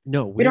train.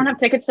 No, we don't have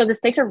tickets, so the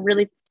stakes are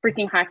really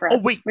freaking high for us.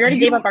 Oh, wait, we already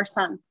gave up our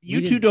son.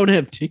 You two don't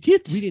have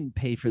tickets? We didn't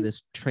pay for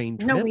this train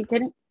trip. No, we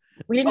didn't.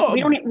 We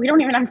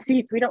don't even have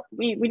seats. We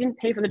didn't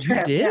pay for the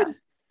trip. You did?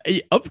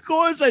 Yeah. Of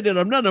course I did.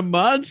 I'm not a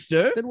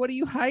monster. Then what are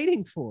you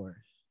hiding for?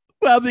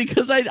 Well,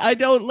 because I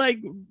don't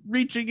like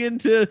reaching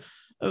into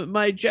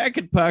my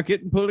jacket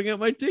pocket and pulling out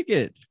my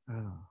ticket.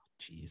 Oh,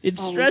 jeez.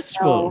 It's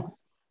stressful. No.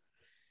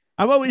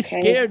 I'm always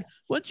scared.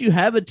 Once you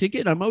have a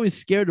ticket, I'm always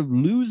scared of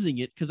losing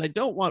it because I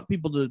don't want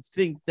people to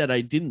think that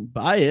I didn't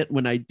buy it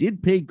when I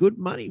did pay good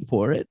money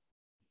for it.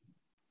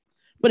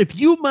 But if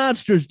you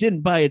monsters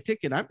didn't buy a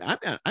ticket, I'm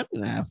gonna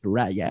have to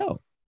rat you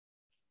out.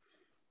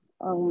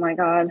 Oh my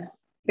God,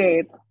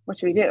 babe, what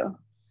should we do?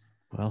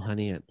 Well,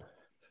 honey, it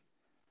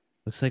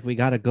looks like we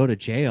gotta go to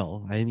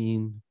jail. I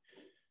mean,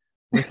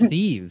 we're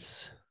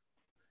thieves.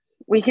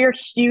 We hear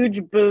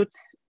huge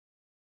boots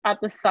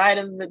at the side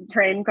of the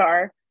train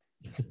car.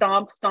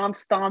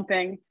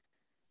 Stomping,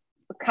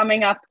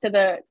 coming up to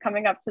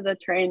the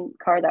train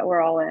car that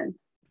we're all in.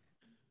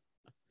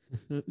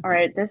 All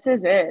right, this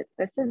is it,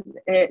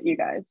 you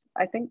guys.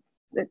 I think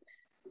that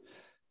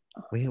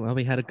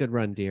we had a good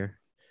run, dear,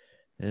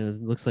 and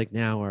it looks like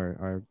now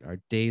our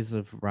days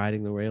of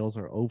riding the rails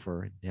are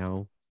over.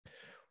 Now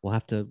we'll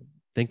have to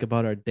think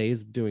about our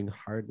days of doing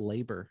hard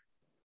labor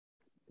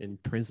in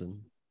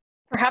prison.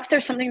 Perhaps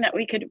there's something that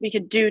we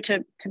could do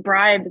to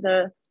bribe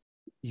the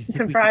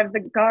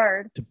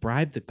guard. To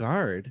bribe the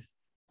guard?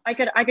 I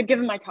could give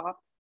him my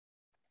top.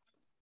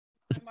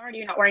 I'm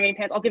already not wearing any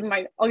pants. I'll give him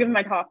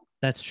my top.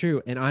 That's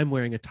true, and I'm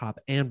wearing a top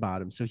and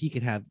bottom, so he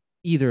could have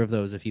either of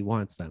those if he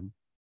wants them.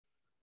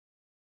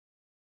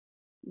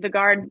 The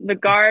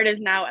guard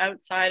is now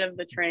outside of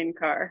the train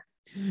car.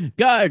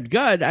 Guard,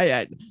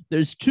 I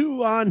there's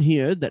 2 on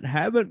here that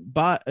haven't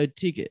bought a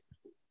ticket.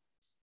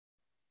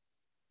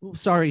 Oh,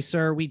 sorry,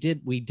 sir. We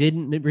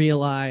didn't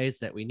realize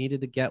that we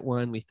needed to get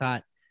one. We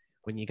thought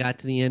when you got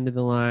to the end of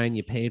the line,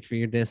 you paid for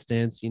your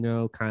distance,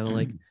 kind of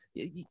like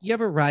you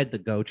ever ride the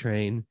GO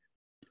train?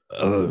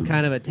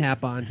 Kind of a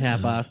tap on,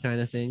 tap off kind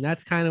of thing.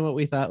 That's kind of what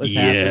we thought was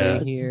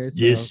happening here.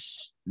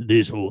 So.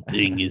 This whole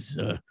thing is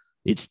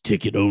It's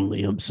ticket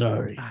only. I'm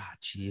sorry. Ah,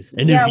 jeez.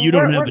 And Yeah, if you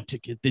don't we're- have a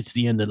ticket, it's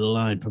the end of the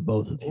line for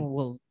both of you.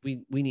 Well,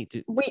 we need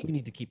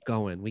to keep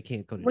going. We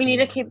can't go to we jail. need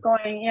to keep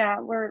going. Yeah,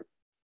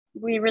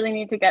 we really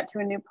need to get to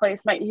a new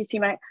place.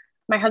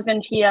 My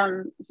husband, he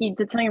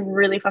did something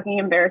really fucking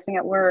embarrassing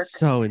at work.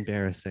 So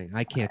embarrassing.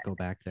 I can't go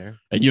back there.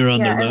 And you're on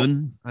the Yeah,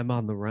 run? I'm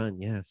on the run.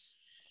 Yes.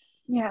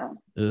 Yeah,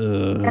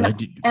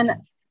 And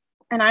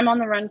and I'm on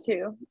the run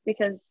too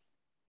because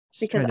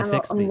Just trying to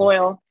fix I'm me.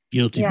 loyal.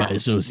 guilty Yeah. by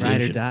association.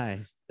 Ride or die.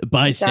 A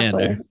bystander.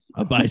 Exactly.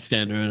 A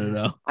bystander. I don't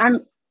know.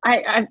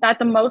 I at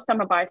the most I'm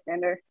a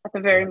bystander. At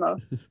the very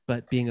most.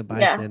 But being a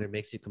bystander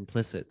makes you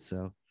complicit.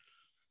 So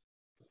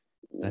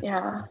that's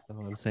all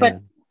I'm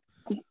saying.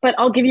 But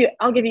I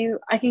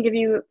can give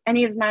you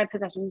any of my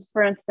possessions.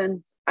 For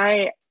instance,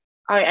 I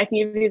can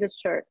give you this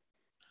shirt.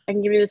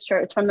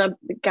 It's from the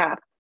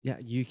Gap. Yeah,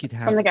 you could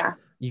It's from the have Gap.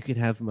 you could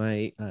have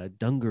my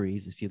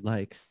dungarees if you'd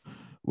like.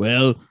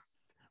 Well,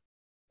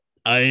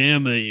 I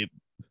am a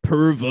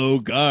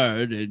pervo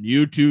guard, and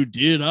you two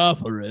did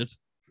offer it.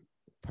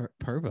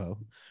 Pervo.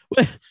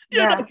 Well,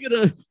 Yeah.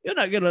 you're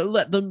not gonna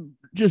let them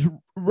just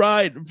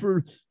ride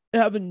for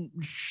having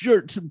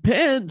shirts and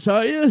pants,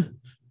 are you?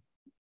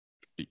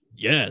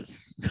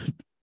 Yes.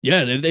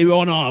 Yeah, if they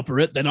want to offer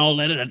it, then I'll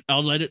let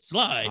it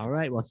slide. All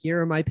right. Well,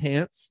 here are my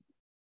pants.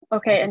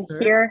 Okay, and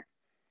Officer?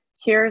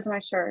 here's my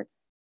shirt.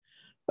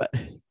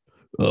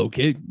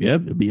 Okay, yeah,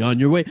 be on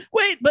your way.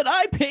 Wait, but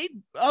I paid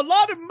a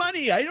lot of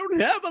money. I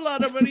don't have a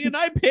lot of money, and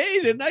I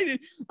paid, and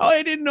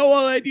I didn't know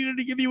all I needed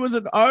to give you was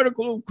an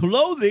article of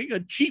clothing, a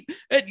cheap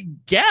at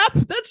Gap.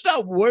 That's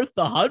not worth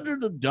the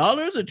hundreds of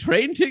dollars a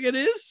train ticket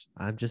is.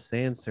 I'm just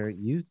saying, sir,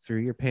 you threw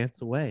your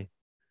pants away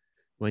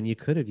when you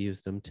could have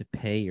used them to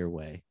pay your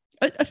way.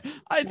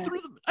 I threw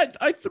them.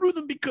 I threw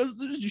them because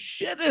there's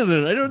shit in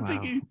it. I don't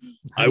think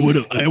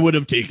Wow. I would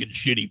have taken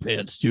shitty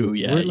pants too.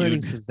 Yeah, We're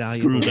learning some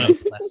valuable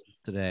life lessons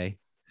today.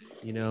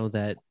 You know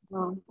that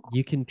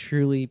you can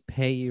truly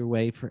pay your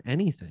way for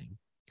anything,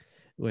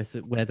 with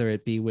it, whether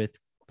it be with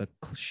the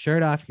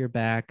shirt off your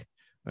back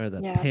or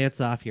the pants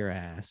off your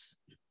ass.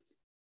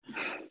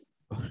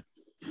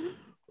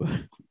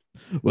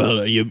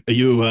 Well,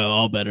 you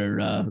all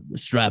better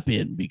strap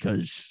in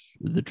because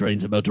the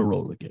train's about to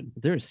roll again.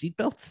 There are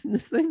seatbelts in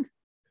this thing?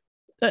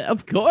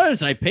 Of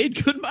course, I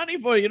paid good money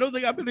for it. You don't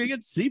think I'm going to get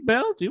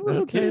seatbelt? You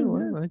will Okay, too.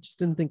 well, I just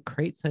didn't think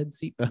crates had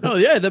seatbelts. Oh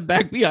yeah, the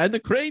back behind the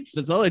crates.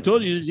 That's all I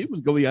told you to do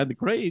was go behind the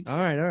crates. All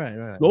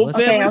right. Old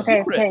family Okay.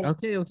 secret.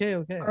 Okay.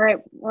 All right,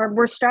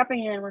 we're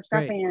strapping in. We're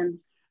strapping in.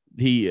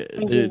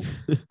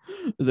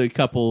 The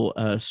couple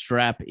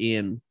strap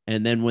in,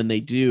 and then when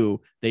they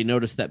do, they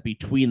notice that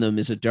between them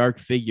is a dark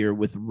figure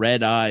with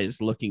red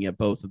eyes looking at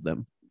both of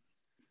them.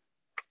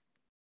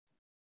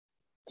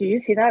 Do you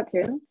see that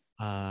too?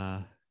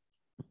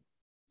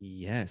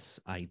 Yes,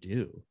 I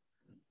do.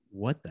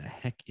 What the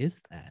heck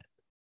is that?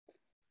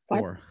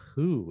 What? Or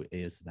who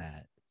is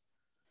that?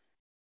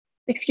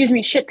 Excuse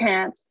me, shit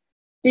pants.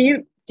 Do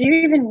you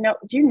even know?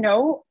 Do you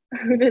know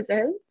who this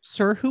is?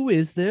 Sir, who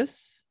is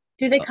this?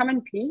 Do they come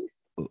in peace?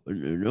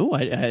 No,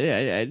 I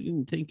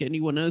didn't think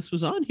anyone else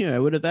was on here. I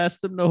would have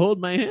asked them to hold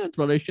my hands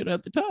while I shit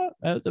out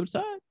the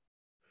side.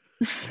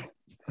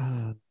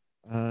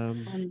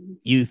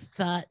 You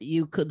thought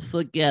you could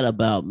forget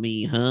about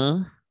me, huh?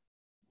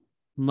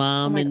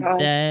 Mom and God.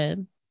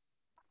 Dad?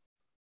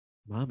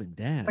 Mom and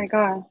Dad. Oh my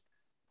God.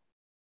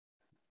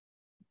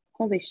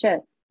 Holy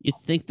shit. You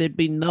think there'd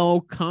be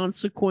no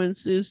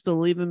consequences to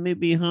leaving me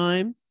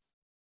behind?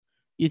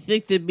 You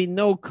think there'd be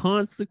no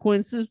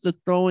consequences to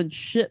throwing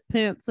shit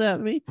pants at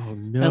me? Oh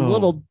no. And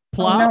little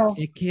plops?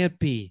 no. It can't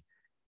be.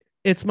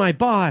 It's my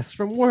boss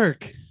from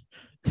work.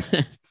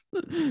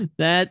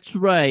 That's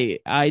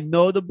right. I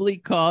notably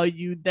call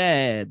you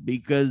Dad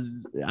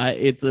because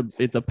it's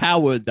a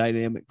power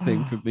dynamic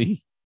thing for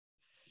me.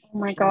 Oh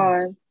my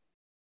God.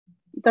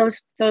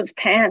 Those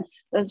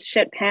pants, those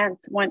shit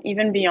pants went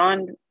even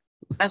beyond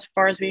as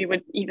far as we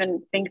would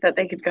even think that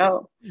they could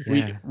go.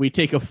 Yeah. We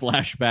take a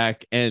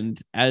flashback, and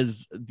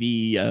as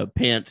the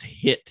pants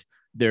hit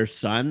their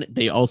son,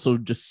 they also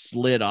just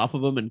slid off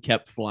of them and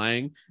kept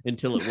flying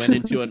until it went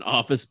into an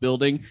office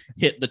building,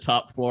 hit the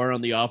top floor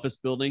on the office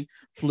building,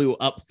 flew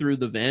up through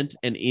the vent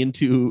and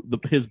into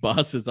his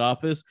boss's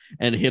office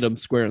and hit him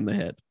square in the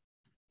head.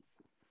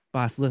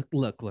 Boss, look.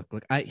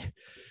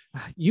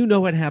 You know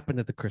what happened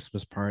at the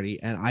Christmas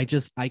party, and I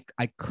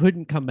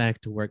couldn't come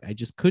back to work. I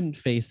just couldn't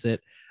face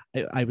it.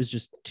 I was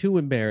just too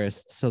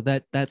embarrassed. So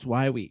that's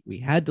why we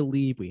had to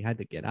leave. We had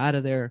to get out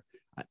of there.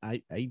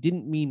 I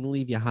didn't mean to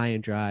leave you high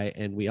and dry,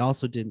 and we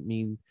also didn't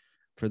mean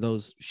for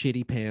those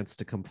shitty pants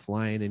to come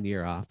flying into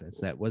your office.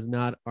 That was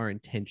not our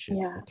intention.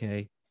 Yeah.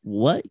 Okay.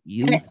 What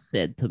you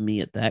said to me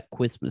at that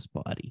Christmas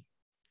party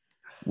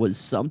was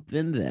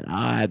something that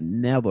I've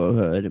never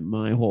heard in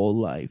my whole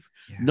life.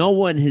 Yeah. No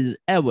one has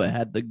ever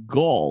had the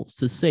gall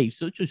to say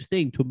such a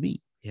thing to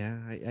me. Yeah,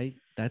 I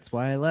that's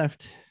why I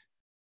left.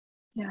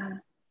 Yeah.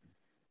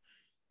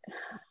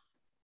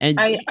 And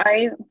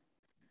I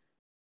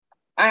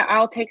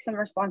I'll take some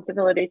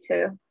responsibility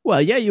too.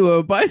 Well, yeah, you were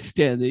a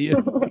bystander. You're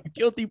a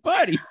guilty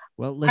party.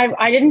 Well, listen,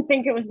 I didn't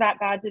think it was that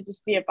bad to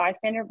just be a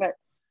bystander, but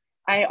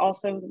I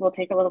also will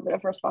take a little bit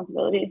of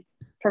responsibility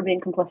for being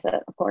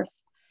complicit, of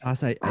course.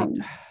 boss,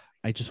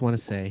 I just want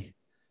to say,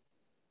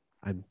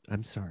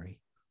 I'm sorry.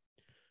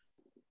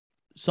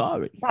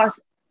 Sorry.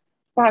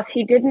 Boss,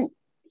 he didn't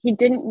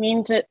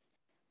mean to.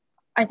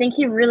 I think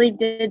he really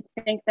did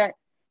think that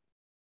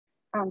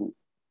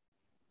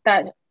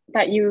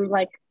that you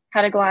like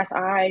had a glass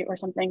eye or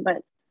something,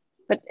 but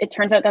it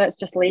turns out that it's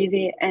just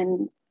lazy,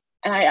 and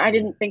I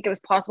didn't think it was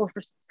possible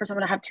for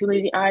someone to have two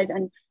lazy eyes,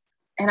 and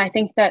I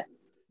think that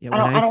Yeah, I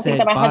don't think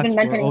that my husband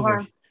meant any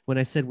harm. When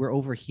I said we're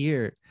over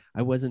here,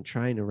 I wasn't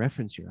trying to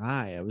reference your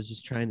eye. I was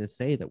just trying to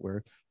say that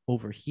we're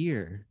over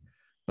here,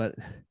 but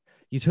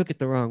you took it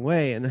the wrong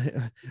way,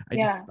 and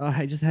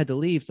I just had to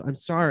leave. So I'm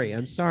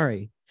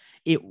sorry.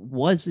 It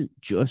wasn't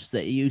just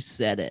that you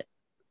said it.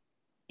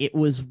 It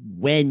was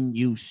when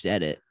you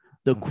said it.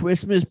 The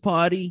Christmas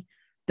party,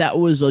 that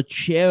was a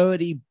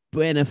charity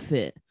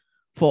benefit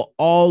for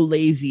all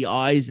lazy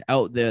eyes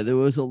out there. There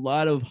was a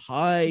lot of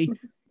high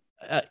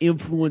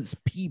influence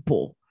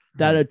people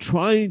that are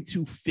trying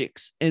to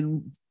fix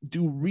and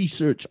do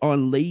research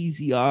on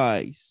lazy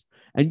eyes.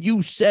 And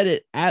you said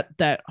it at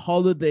that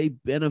holiday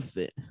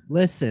benefit.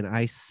 Listen,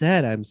 I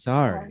said I'm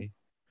sorry.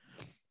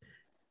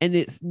 And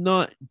it's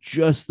not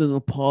just an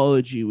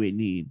apology we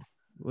need.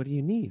 What do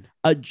you need?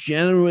 A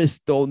generous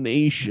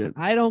donation.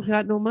 I don't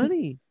got no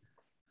money.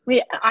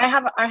 I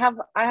have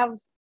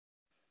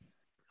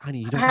Honey,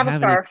 you I don't have a have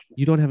scarf. any.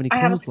 You don't have any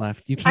clothes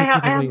left. You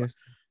can't give away your.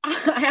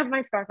 I have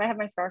my scarf.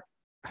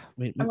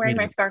 Wait, I'm wearing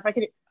my scarf.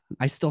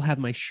 I still have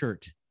my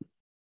shirt.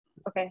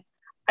 Okay.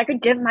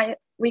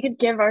 We could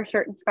give our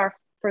shirt and scarf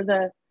for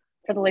the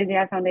Lazy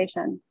Eye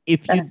Foundation.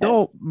 If you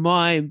don't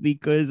mind,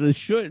 because a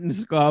shirt and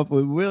scarf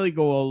would really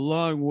go a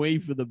long way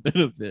for the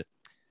benefit.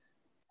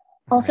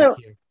 Also,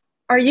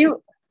 are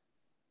you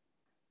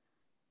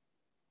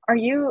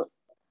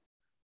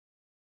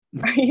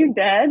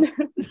dead?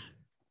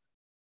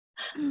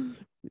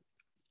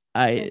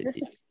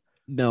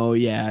 No,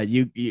 yeah,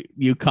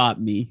 you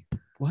caught me.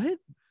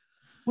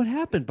 What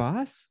happened,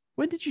 boss?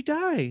 When did you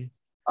die?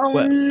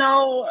 Oh,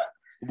 no.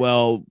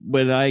 Well,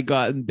 when I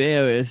got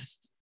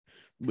embarrassed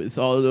with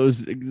all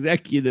those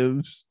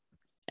executives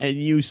and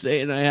you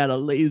saying I had a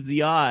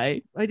lazy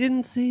eye. I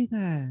didn't say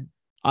that.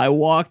 I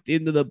walked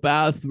into the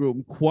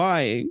bathroom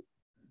crying,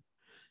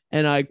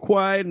 and I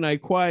cried and I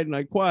cried and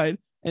I cried.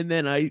 And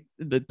then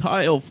the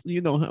tile, you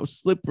know how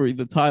slippery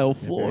the tile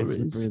floor is.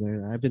 Slippery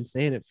there. I've been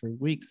saying it for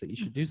weeks that you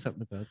should do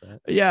something about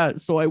that. Yeah,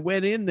 so I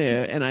went in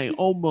there and I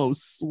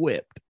almost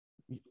slipped.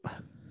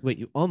 Wait,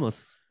 you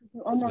almost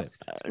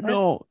slipped?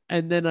 No,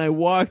 and then I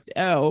walked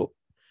out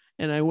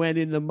and I went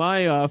into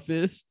my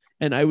office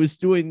and I was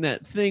doing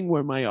that thing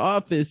where my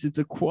office is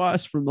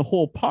across from the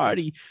whole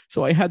party.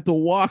 So I had to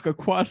walk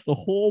across the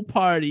whole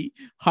party,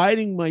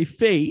 hiding my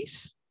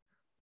face.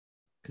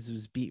 Because it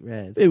was beet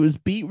red. It was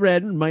beet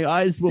red and my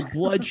eyes were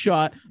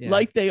bloodshot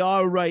like they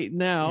are right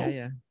now.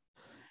 Yeah.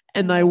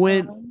 And I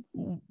went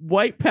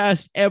right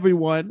past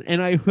everyone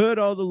and I heard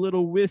all the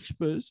little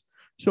whispers.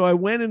 So I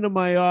went into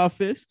my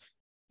office,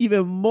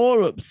 even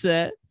more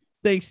upset,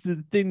 thanks to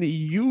the thing that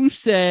you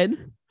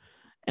said.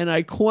 And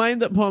I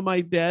climbed up on my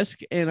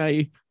desk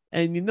and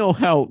you know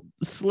how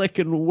slick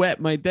and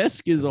wet my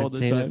desk is all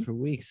the time. It for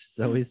weeks. It's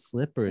always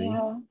slippery.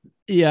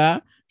 Yeah.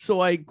 So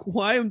I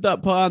climbed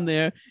up on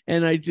there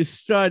and I just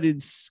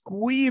started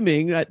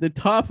screaming at the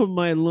top of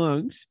my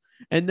lungs.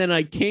 And then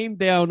I came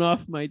down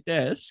off my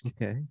desk.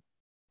 Okay.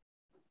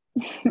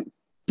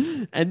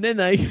 And then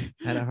I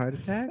had a heart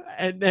attack.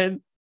 And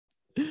then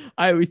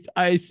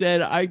I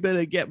said, I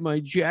better get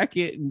my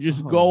jacket and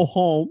just go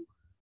home.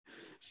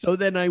 So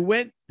then I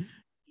went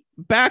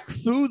back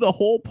through the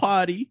whole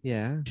party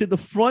to the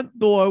front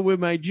door where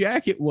my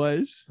jacket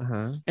was.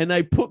 And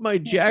I put my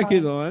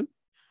jacket on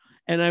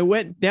and I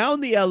went down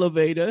the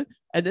elevator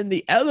and then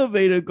the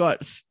elevator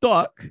got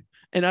stuck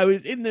and I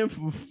was in there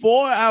for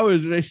 4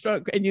 hours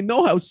and you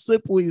know how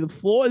slippery the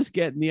floors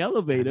get in the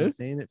elevator. I've been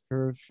saying it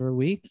for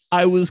weeks.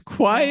 I was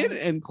quiet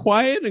and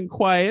quiet and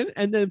quiet.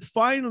 And then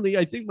finally,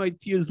 I think my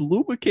tears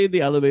lubricated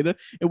the elevator.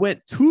 It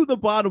went to the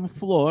bottom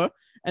floor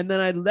and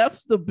then I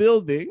left the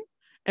building.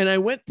 And I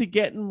went to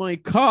get in my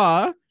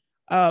car,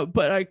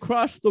 but I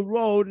crossed the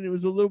road and it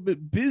was a little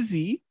bit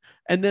busy.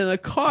 And then a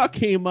car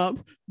came up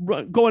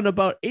going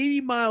about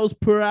 80 miles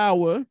per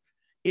hour.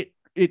 It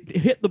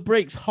hit the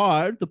brakes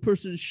hard. The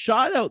person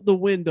shot out the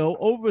window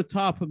over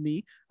top of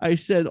me. I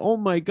said, oh,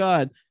 my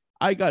God,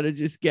 I got to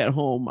just get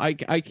home. I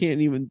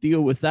can't even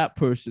deal with that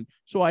person.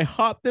 So I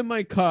hopped in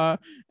my car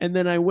and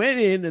then I went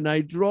in and I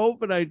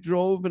drove and I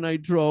drove and I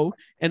drove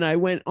and I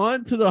went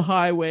onto the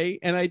highway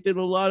and I did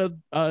a lot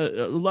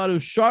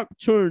of sharp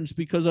turns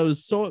because I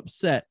was so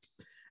upset.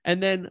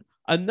 And then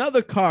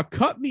another car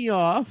cut me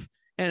off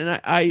and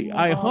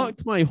I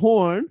honked my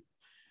horn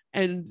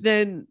and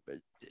then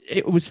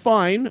it was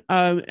fine.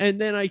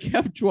 And then I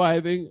kept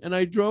driving and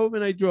I drove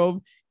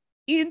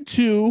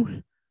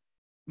into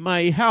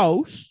my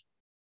house.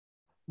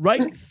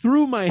 right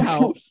through my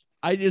house.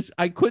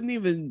 I couldn't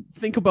even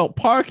think about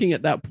parking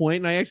at that point.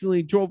 And I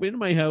accidentally drove into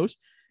my house.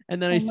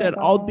 And then I said,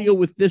 I'll deal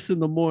with this in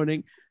the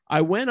morning.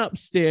 I went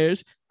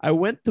upstairs, I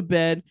went to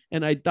bed,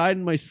 and I died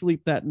in my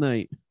sleep that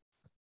night.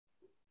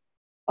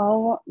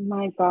 Oh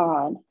my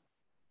God.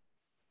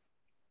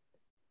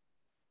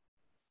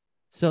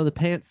 So the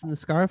pants and the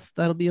scarf,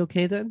 that'll be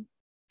okay then?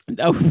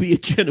 That would be a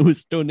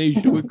generous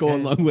donation. It would go a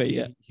long way.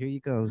 Yeah. Here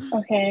you go.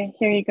 Okay,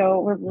 here you go.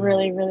 We're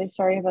really, really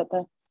sorry about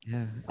the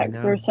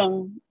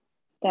gruesome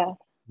death.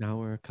 Now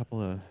we're a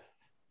couple of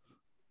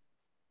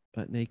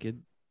butt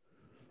naked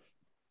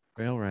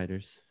rail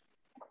riders.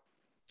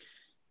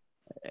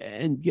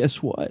 And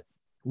guess what?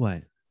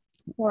 What?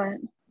 What?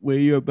 Where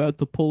you're about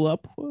to pull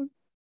up?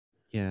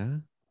 Yeah.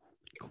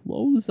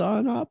 Clothes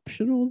on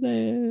optional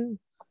there.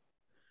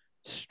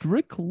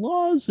 Strict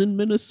laws in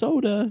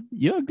Minnesota.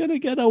 You're going to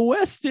get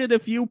arrested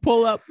if you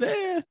pull up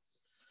there.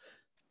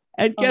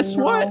 And guess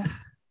what?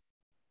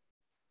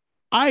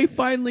 I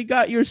finally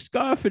got your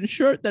scarf and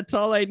shirt. That's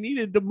all I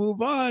needed to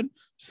move on.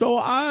 So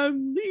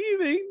I'm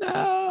leaving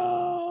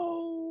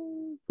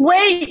now.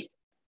 Wait,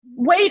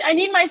 I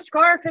need my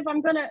scarf if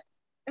I'm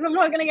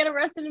not gonna get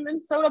arrested in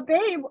Minnesota,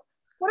 babe.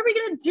 What are we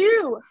gonna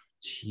do?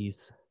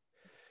 Jeez.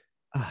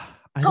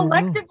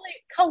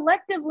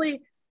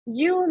 Collectively,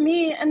 you,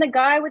 me, and the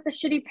guy with the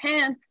shitty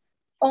pants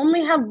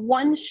only have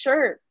one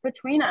shirt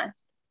between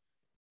us.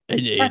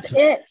 And that's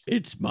it.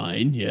 It's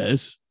mine,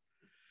 yes.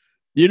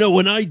 You know,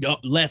 when I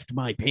left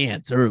my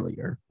pants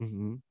earlier,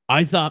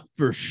 I thought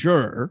for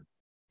sure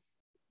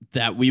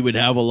that we would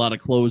have a lot of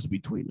clothes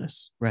between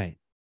us. Right.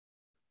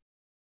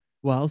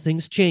 Well,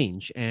 things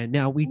change, and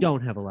now we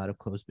don't have a lot of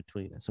clothes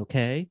between us,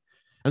 okay?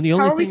 And the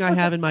only thing I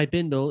have in my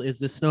bindle is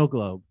the snow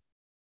globe.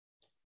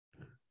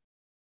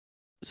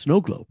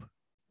 Snow globe?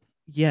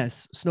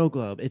 Yes, snow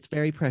globe. It's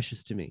very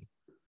precious to me.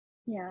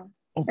 Yeah.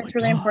 It's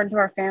really important to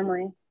our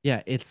family.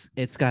 Yeah,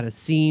 it's got a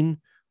scene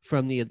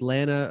from the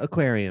Atlanta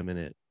Aquarium in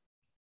it.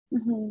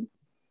 Mm-hmm.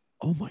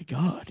 Oh my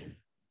God.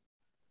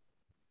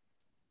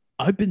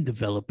 I've been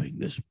developing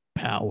this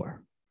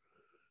power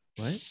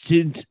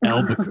since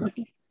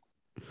Albuquerque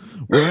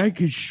where I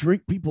could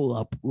shrink people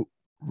up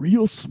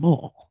real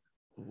small.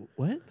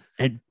 What?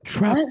 And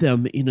trap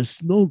them in a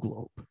snow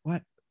globe.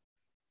 What?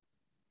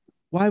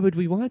 Why would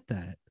we want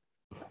that?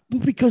 Well,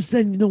 because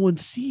then no one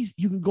sees.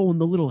 You can go in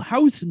the little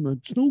house in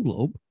the snow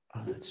globe.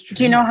 Oh, that's true.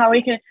 Do you know how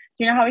we could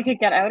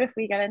get out if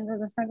we get into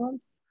the snow globe?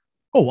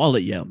 Oh, I'll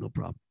let you out. No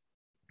problem.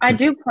 I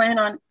do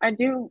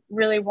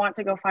really want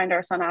to go find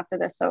our son after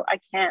this, so I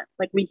can't.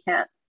 We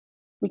can't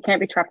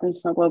be trapped in the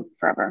snow globe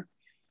forever.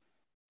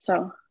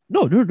 So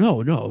no.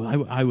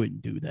 I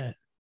wouldn't do that.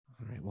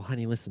 All right. Well,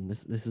 honey, listen.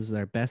 This is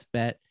our best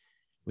bet.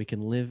 We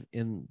can live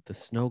in the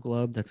snow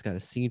globe that's got a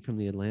scene from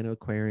the Atlanta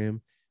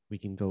Aquarium. We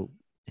can go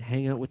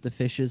hang out with the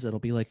fishes. It'll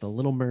be like the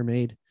Little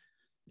Mermaid.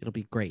 It'll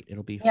be great.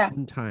 It'll be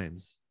fun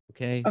times.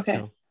 Okay.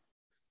 So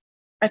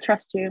I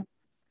trust you.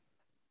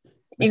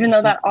 Even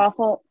though that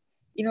awful,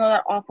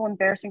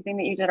 embarrassing thing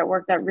that you did at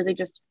work that really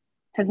just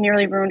has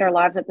nearly ruined our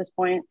lives at this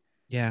point.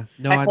 Yeah.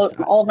 No,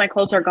 all of my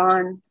clothes are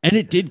gone. And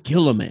it did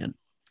kill a man.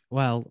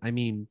 Well, I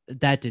mean,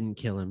 that didn't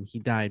kill him. He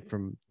died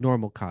from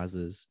normal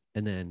causes.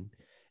 And then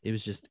it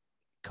was just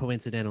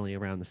coincidentally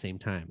around the same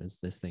time as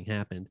this thing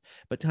happened.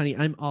 But honey,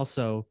 I've lost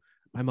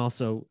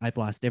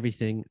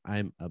everything.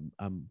 I'm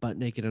butt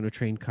naked on a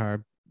train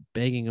car,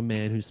 begging a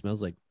man who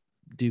smells like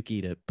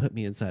Dookie to put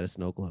me inside a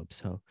snow globe.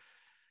 So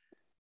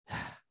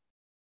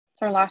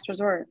it's our last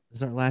resort.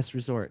 It's our last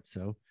resort.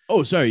 So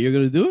sorry, you're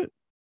gonna do it?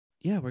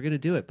 Yeah, we're gonna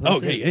do it. Put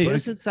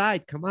us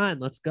inside. Come on,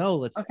 let's go.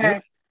 Let's do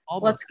it.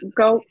 Let's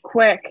go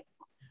quick.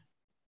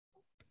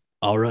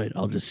 All right,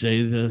 I'll just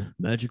say the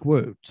magic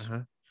words.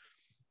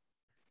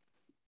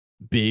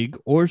 Big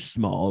or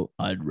small,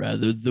 I'd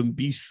rather them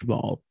be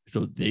small,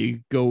 so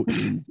they go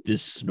in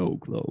this snow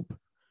globe.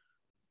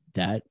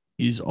 That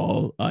is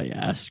all I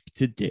ask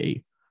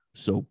today.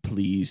 So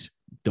please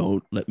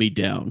don't let me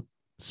down.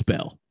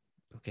 Spell.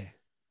 Okay.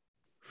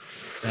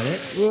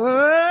 That it?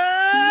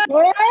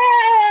 Whoa!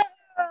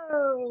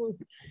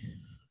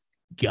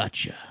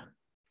 Gotcha.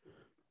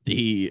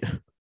 The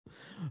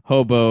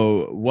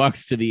hobo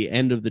walks to the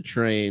end of the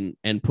train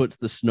and puts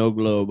the snow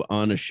globe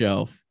on a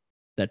shelf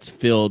that's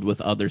filled with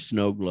other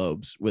snow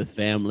globes with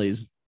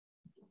families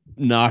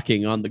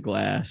knocking on the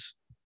glass.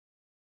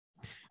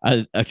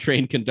 A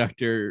train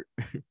conductor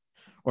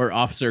or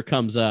officer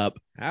comes up.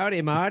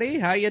 Howdy, Marty.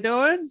 How you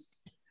doing?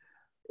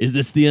 Is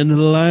this the end of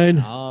the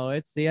line? Oh,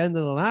 it's the end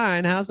of the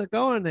line. How's it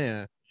going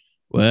there?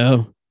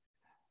 Well,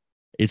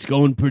 it's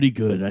going pretty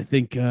good. I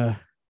think I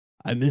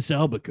miss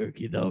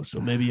Albuquerque, though, so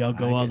maybe I'll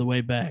go all the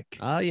way back.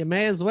 Oh, you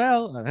may as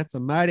well. That's a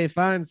mighty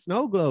fine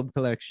snow globe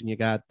collection you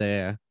got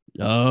there.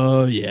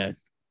 Oh, yeah.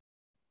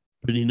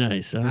 Pretty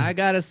nice, huh? I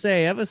gotta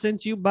say, ever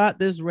since you bought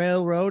this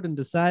railroad and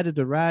decided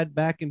to ride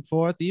back and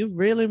forth, you've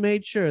really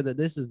made sure that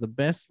this is the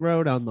best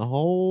road on the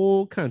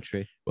whole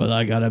country. Well,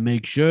 I gotta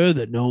make sure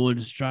that no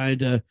one's trying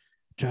to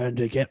trying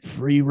to get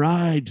free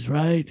rides,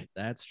 right?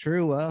 That's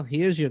true. Well,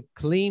 here's your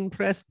clean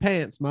pressed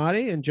pants,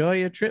 Marty. Enjoy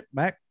your trip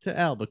back to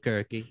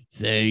Albuquerque.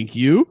 Thank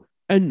you.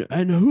 And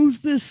who's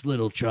this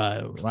little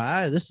child?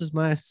 Why, this is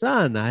my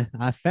son.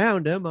 I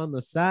found him on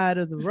the side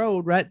of the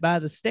road right by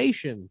the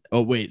station.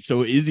 Oh, wait.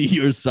 So is he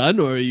your son,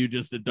 or are you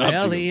just adopting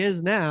Well, him? he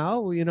is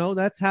now. You know,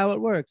 that's how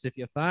it works. If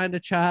you find a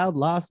child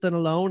lost and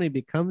alone, he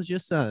becomes your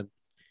son.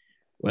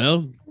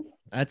 Well,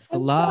 that's the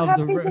I'm law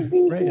so of happy the to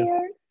be radio.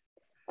 here.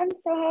 I'm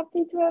so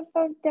happy to have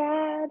found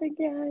Dad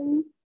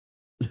again.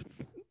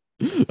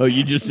 oh,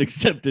 you just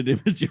accepted him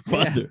as your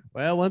father. Yeah.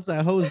 Well, once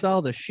I hosed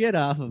all the shit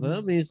off of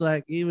him,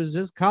 he was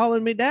just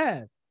calling me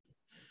dad.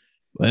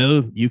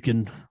 Well, you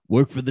can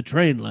work for the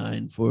train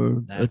line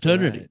for That's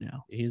eternity right.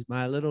 now. He's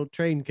my little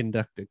train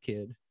conductor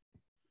kid.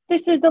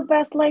 This is the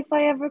best life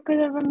I ever could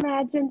have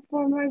imagined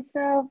for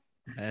myself.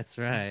 That's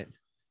right.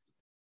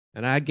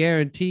 And I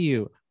guarantee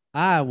you,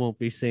 I won't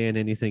be saying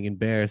anything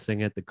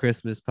embarrassing at the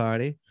Christmas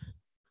party.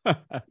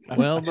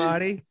 Well,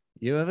 Marty,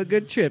 you have a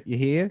good trip, you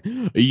hear?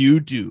 You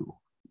too.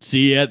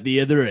 See you at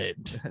the other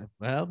end.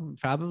 Well,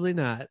 probably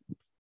not.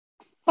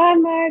 Bye,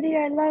 Marty.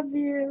 I love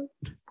you.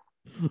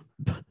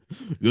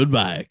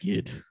 Goodbye,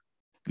 kid.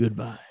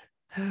 Goodbye.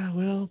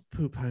 Well,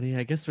 poop, honey.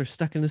 I guess we're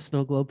stuck in the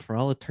snow globe for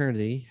all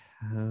eternity.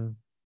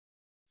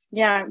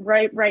 Yeah,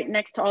 right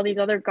next to all these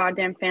other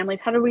goddamn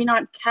families. How do we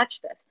not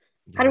catch this?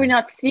 How do we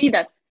not see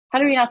that? How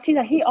do we not see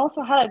that he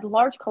also had a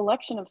large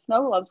collection of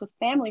snow globes with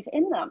families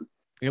in them?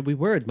 Yeah, we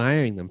were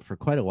admiring them for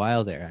quite a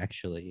while there,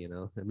 actually. You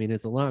know, I mean,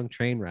 it's a long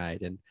train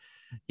ride, and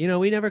you know,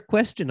 we never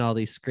questioned all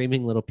these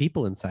screaming little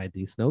people inside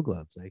these snow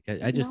globes. Like,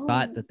 I just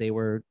thought that they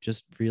were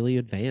just really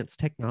advanced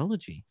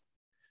technology.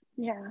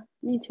 Yeah,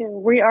 me too.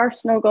 We are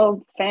snow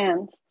globe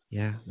fans.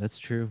 Yeah, that's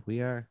true.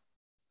 We are.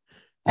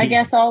 I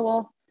guess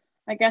all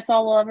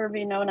we'll ever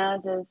be known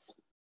as is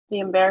the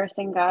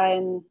embarrassing guy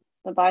and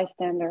the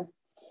bystander.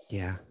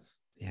 Yeah.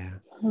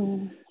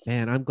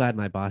 Man, I'm glad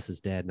my boss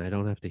is dead and I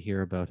don't have to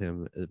hear about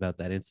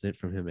that incident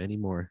from him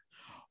anymore.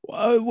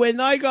 When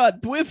I got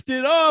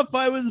drifted off,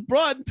 I was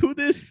brought to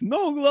this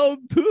snow globe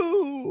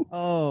too.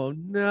 Oh,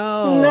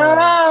 no.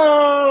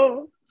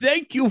 No.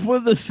 Thank you for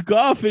the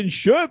scarf and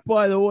shirt,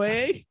 by the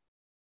way.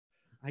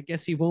 I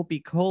guess he won't be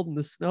cold in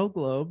the snow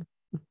globe.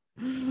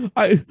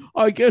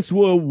 I guess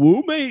we're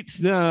roommates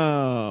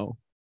now.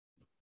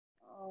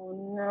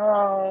 Oh,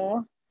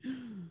 no.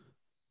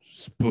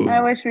 Spoon.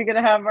 I wish we could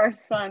have our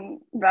son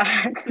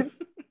back.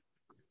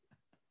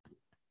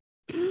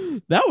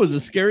 That was a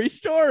scary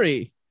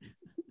story.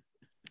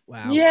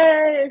 Wow.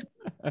 Yay.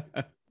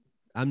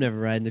 I'm never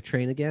riding a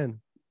train again.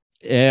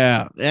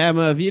 Yeah.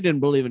 Emma, if you didn't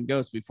believe in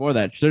ghosts before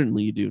that,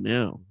 certainly you do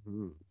now.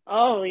 Mm-hmm.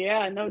 Oh,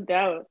 yeah, no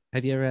doubt.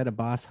 Have you ever had a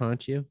boss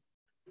haunt you?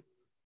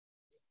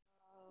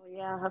 Oh,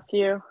 yeah, a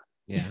few.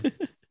 Yeah.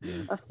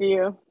 A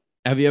few.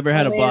 Have you ever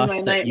had Only a in boss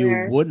my that you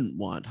nightmares. wouldn't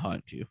want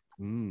haunt you?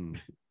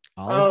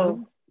 All of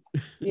them?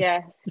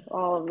 Yes,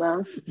 all of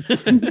them.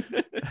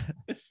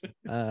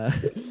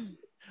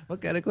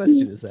 What kind of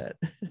question is that?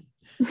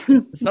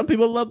 Some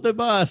people love their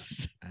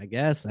boss. I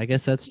guess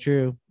that's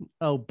true.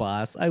 Oh,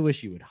 boss, I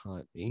wish you would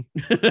haunt me.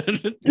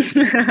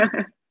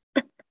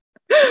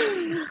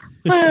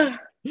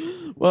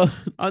 Well,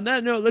 on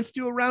that note, let's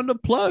do a round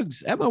of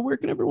plugs. Emma, where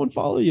can everyone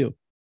follow you?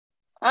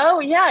 Oh,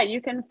 yeah, you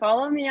can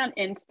follow me on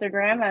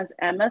Instagram as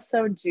Emma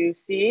So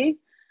Juicy.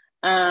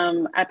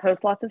 I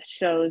post lots of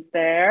shows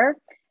there.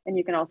 And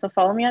you can also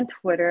follow me on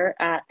Twitter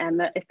at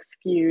Emma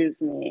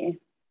Excuse Me.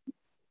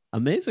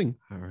 Amazing.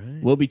 All right.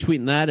 We'll be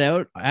tweeting that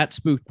out at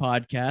Spooked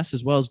Podcast,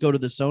 as well as go to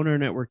the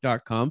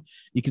sonarnetwork.com.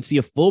 You can see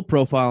a full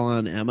profile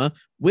on Emma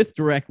with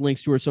direct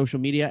links to her social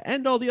media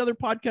and all the other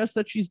podcasts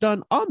that she's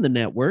done on the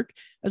network,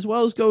 as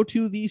well as go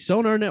to the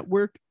Sonar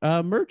Network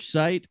merch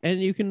site, and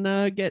you can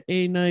get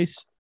a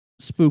nice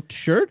spooked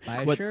shirt.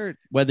 Buy a shirt.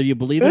 Whether you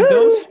believe in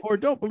ghosts or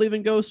don't believe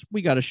in ghosts,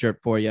 we got a shirt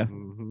for you.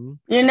 Mm-hmm.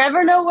 You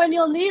never know when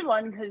you'll need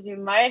one because you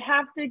might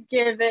have to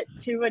give it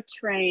to a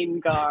train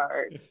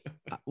guard.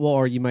 Well,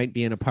 or you might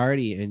be in a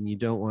party and you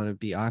don't want to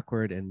be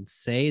awkward and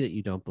say that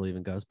you don't believe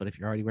in ghosts, but if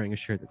you're already wearing a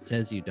shirt that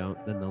says you don't,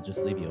 then they'll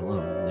just leave you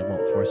alone and they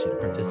won't force you to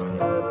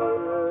participate.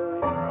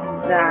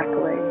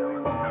 Exactly.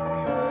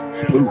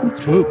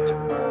 Spooked.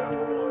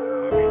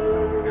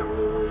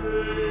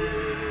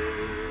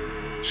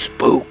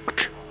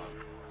 Spooked.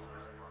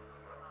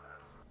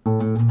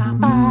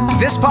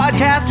 This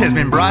podcast has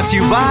been brought to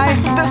you by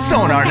the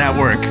Sonar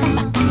Network.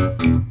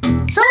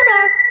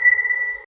 Sonar!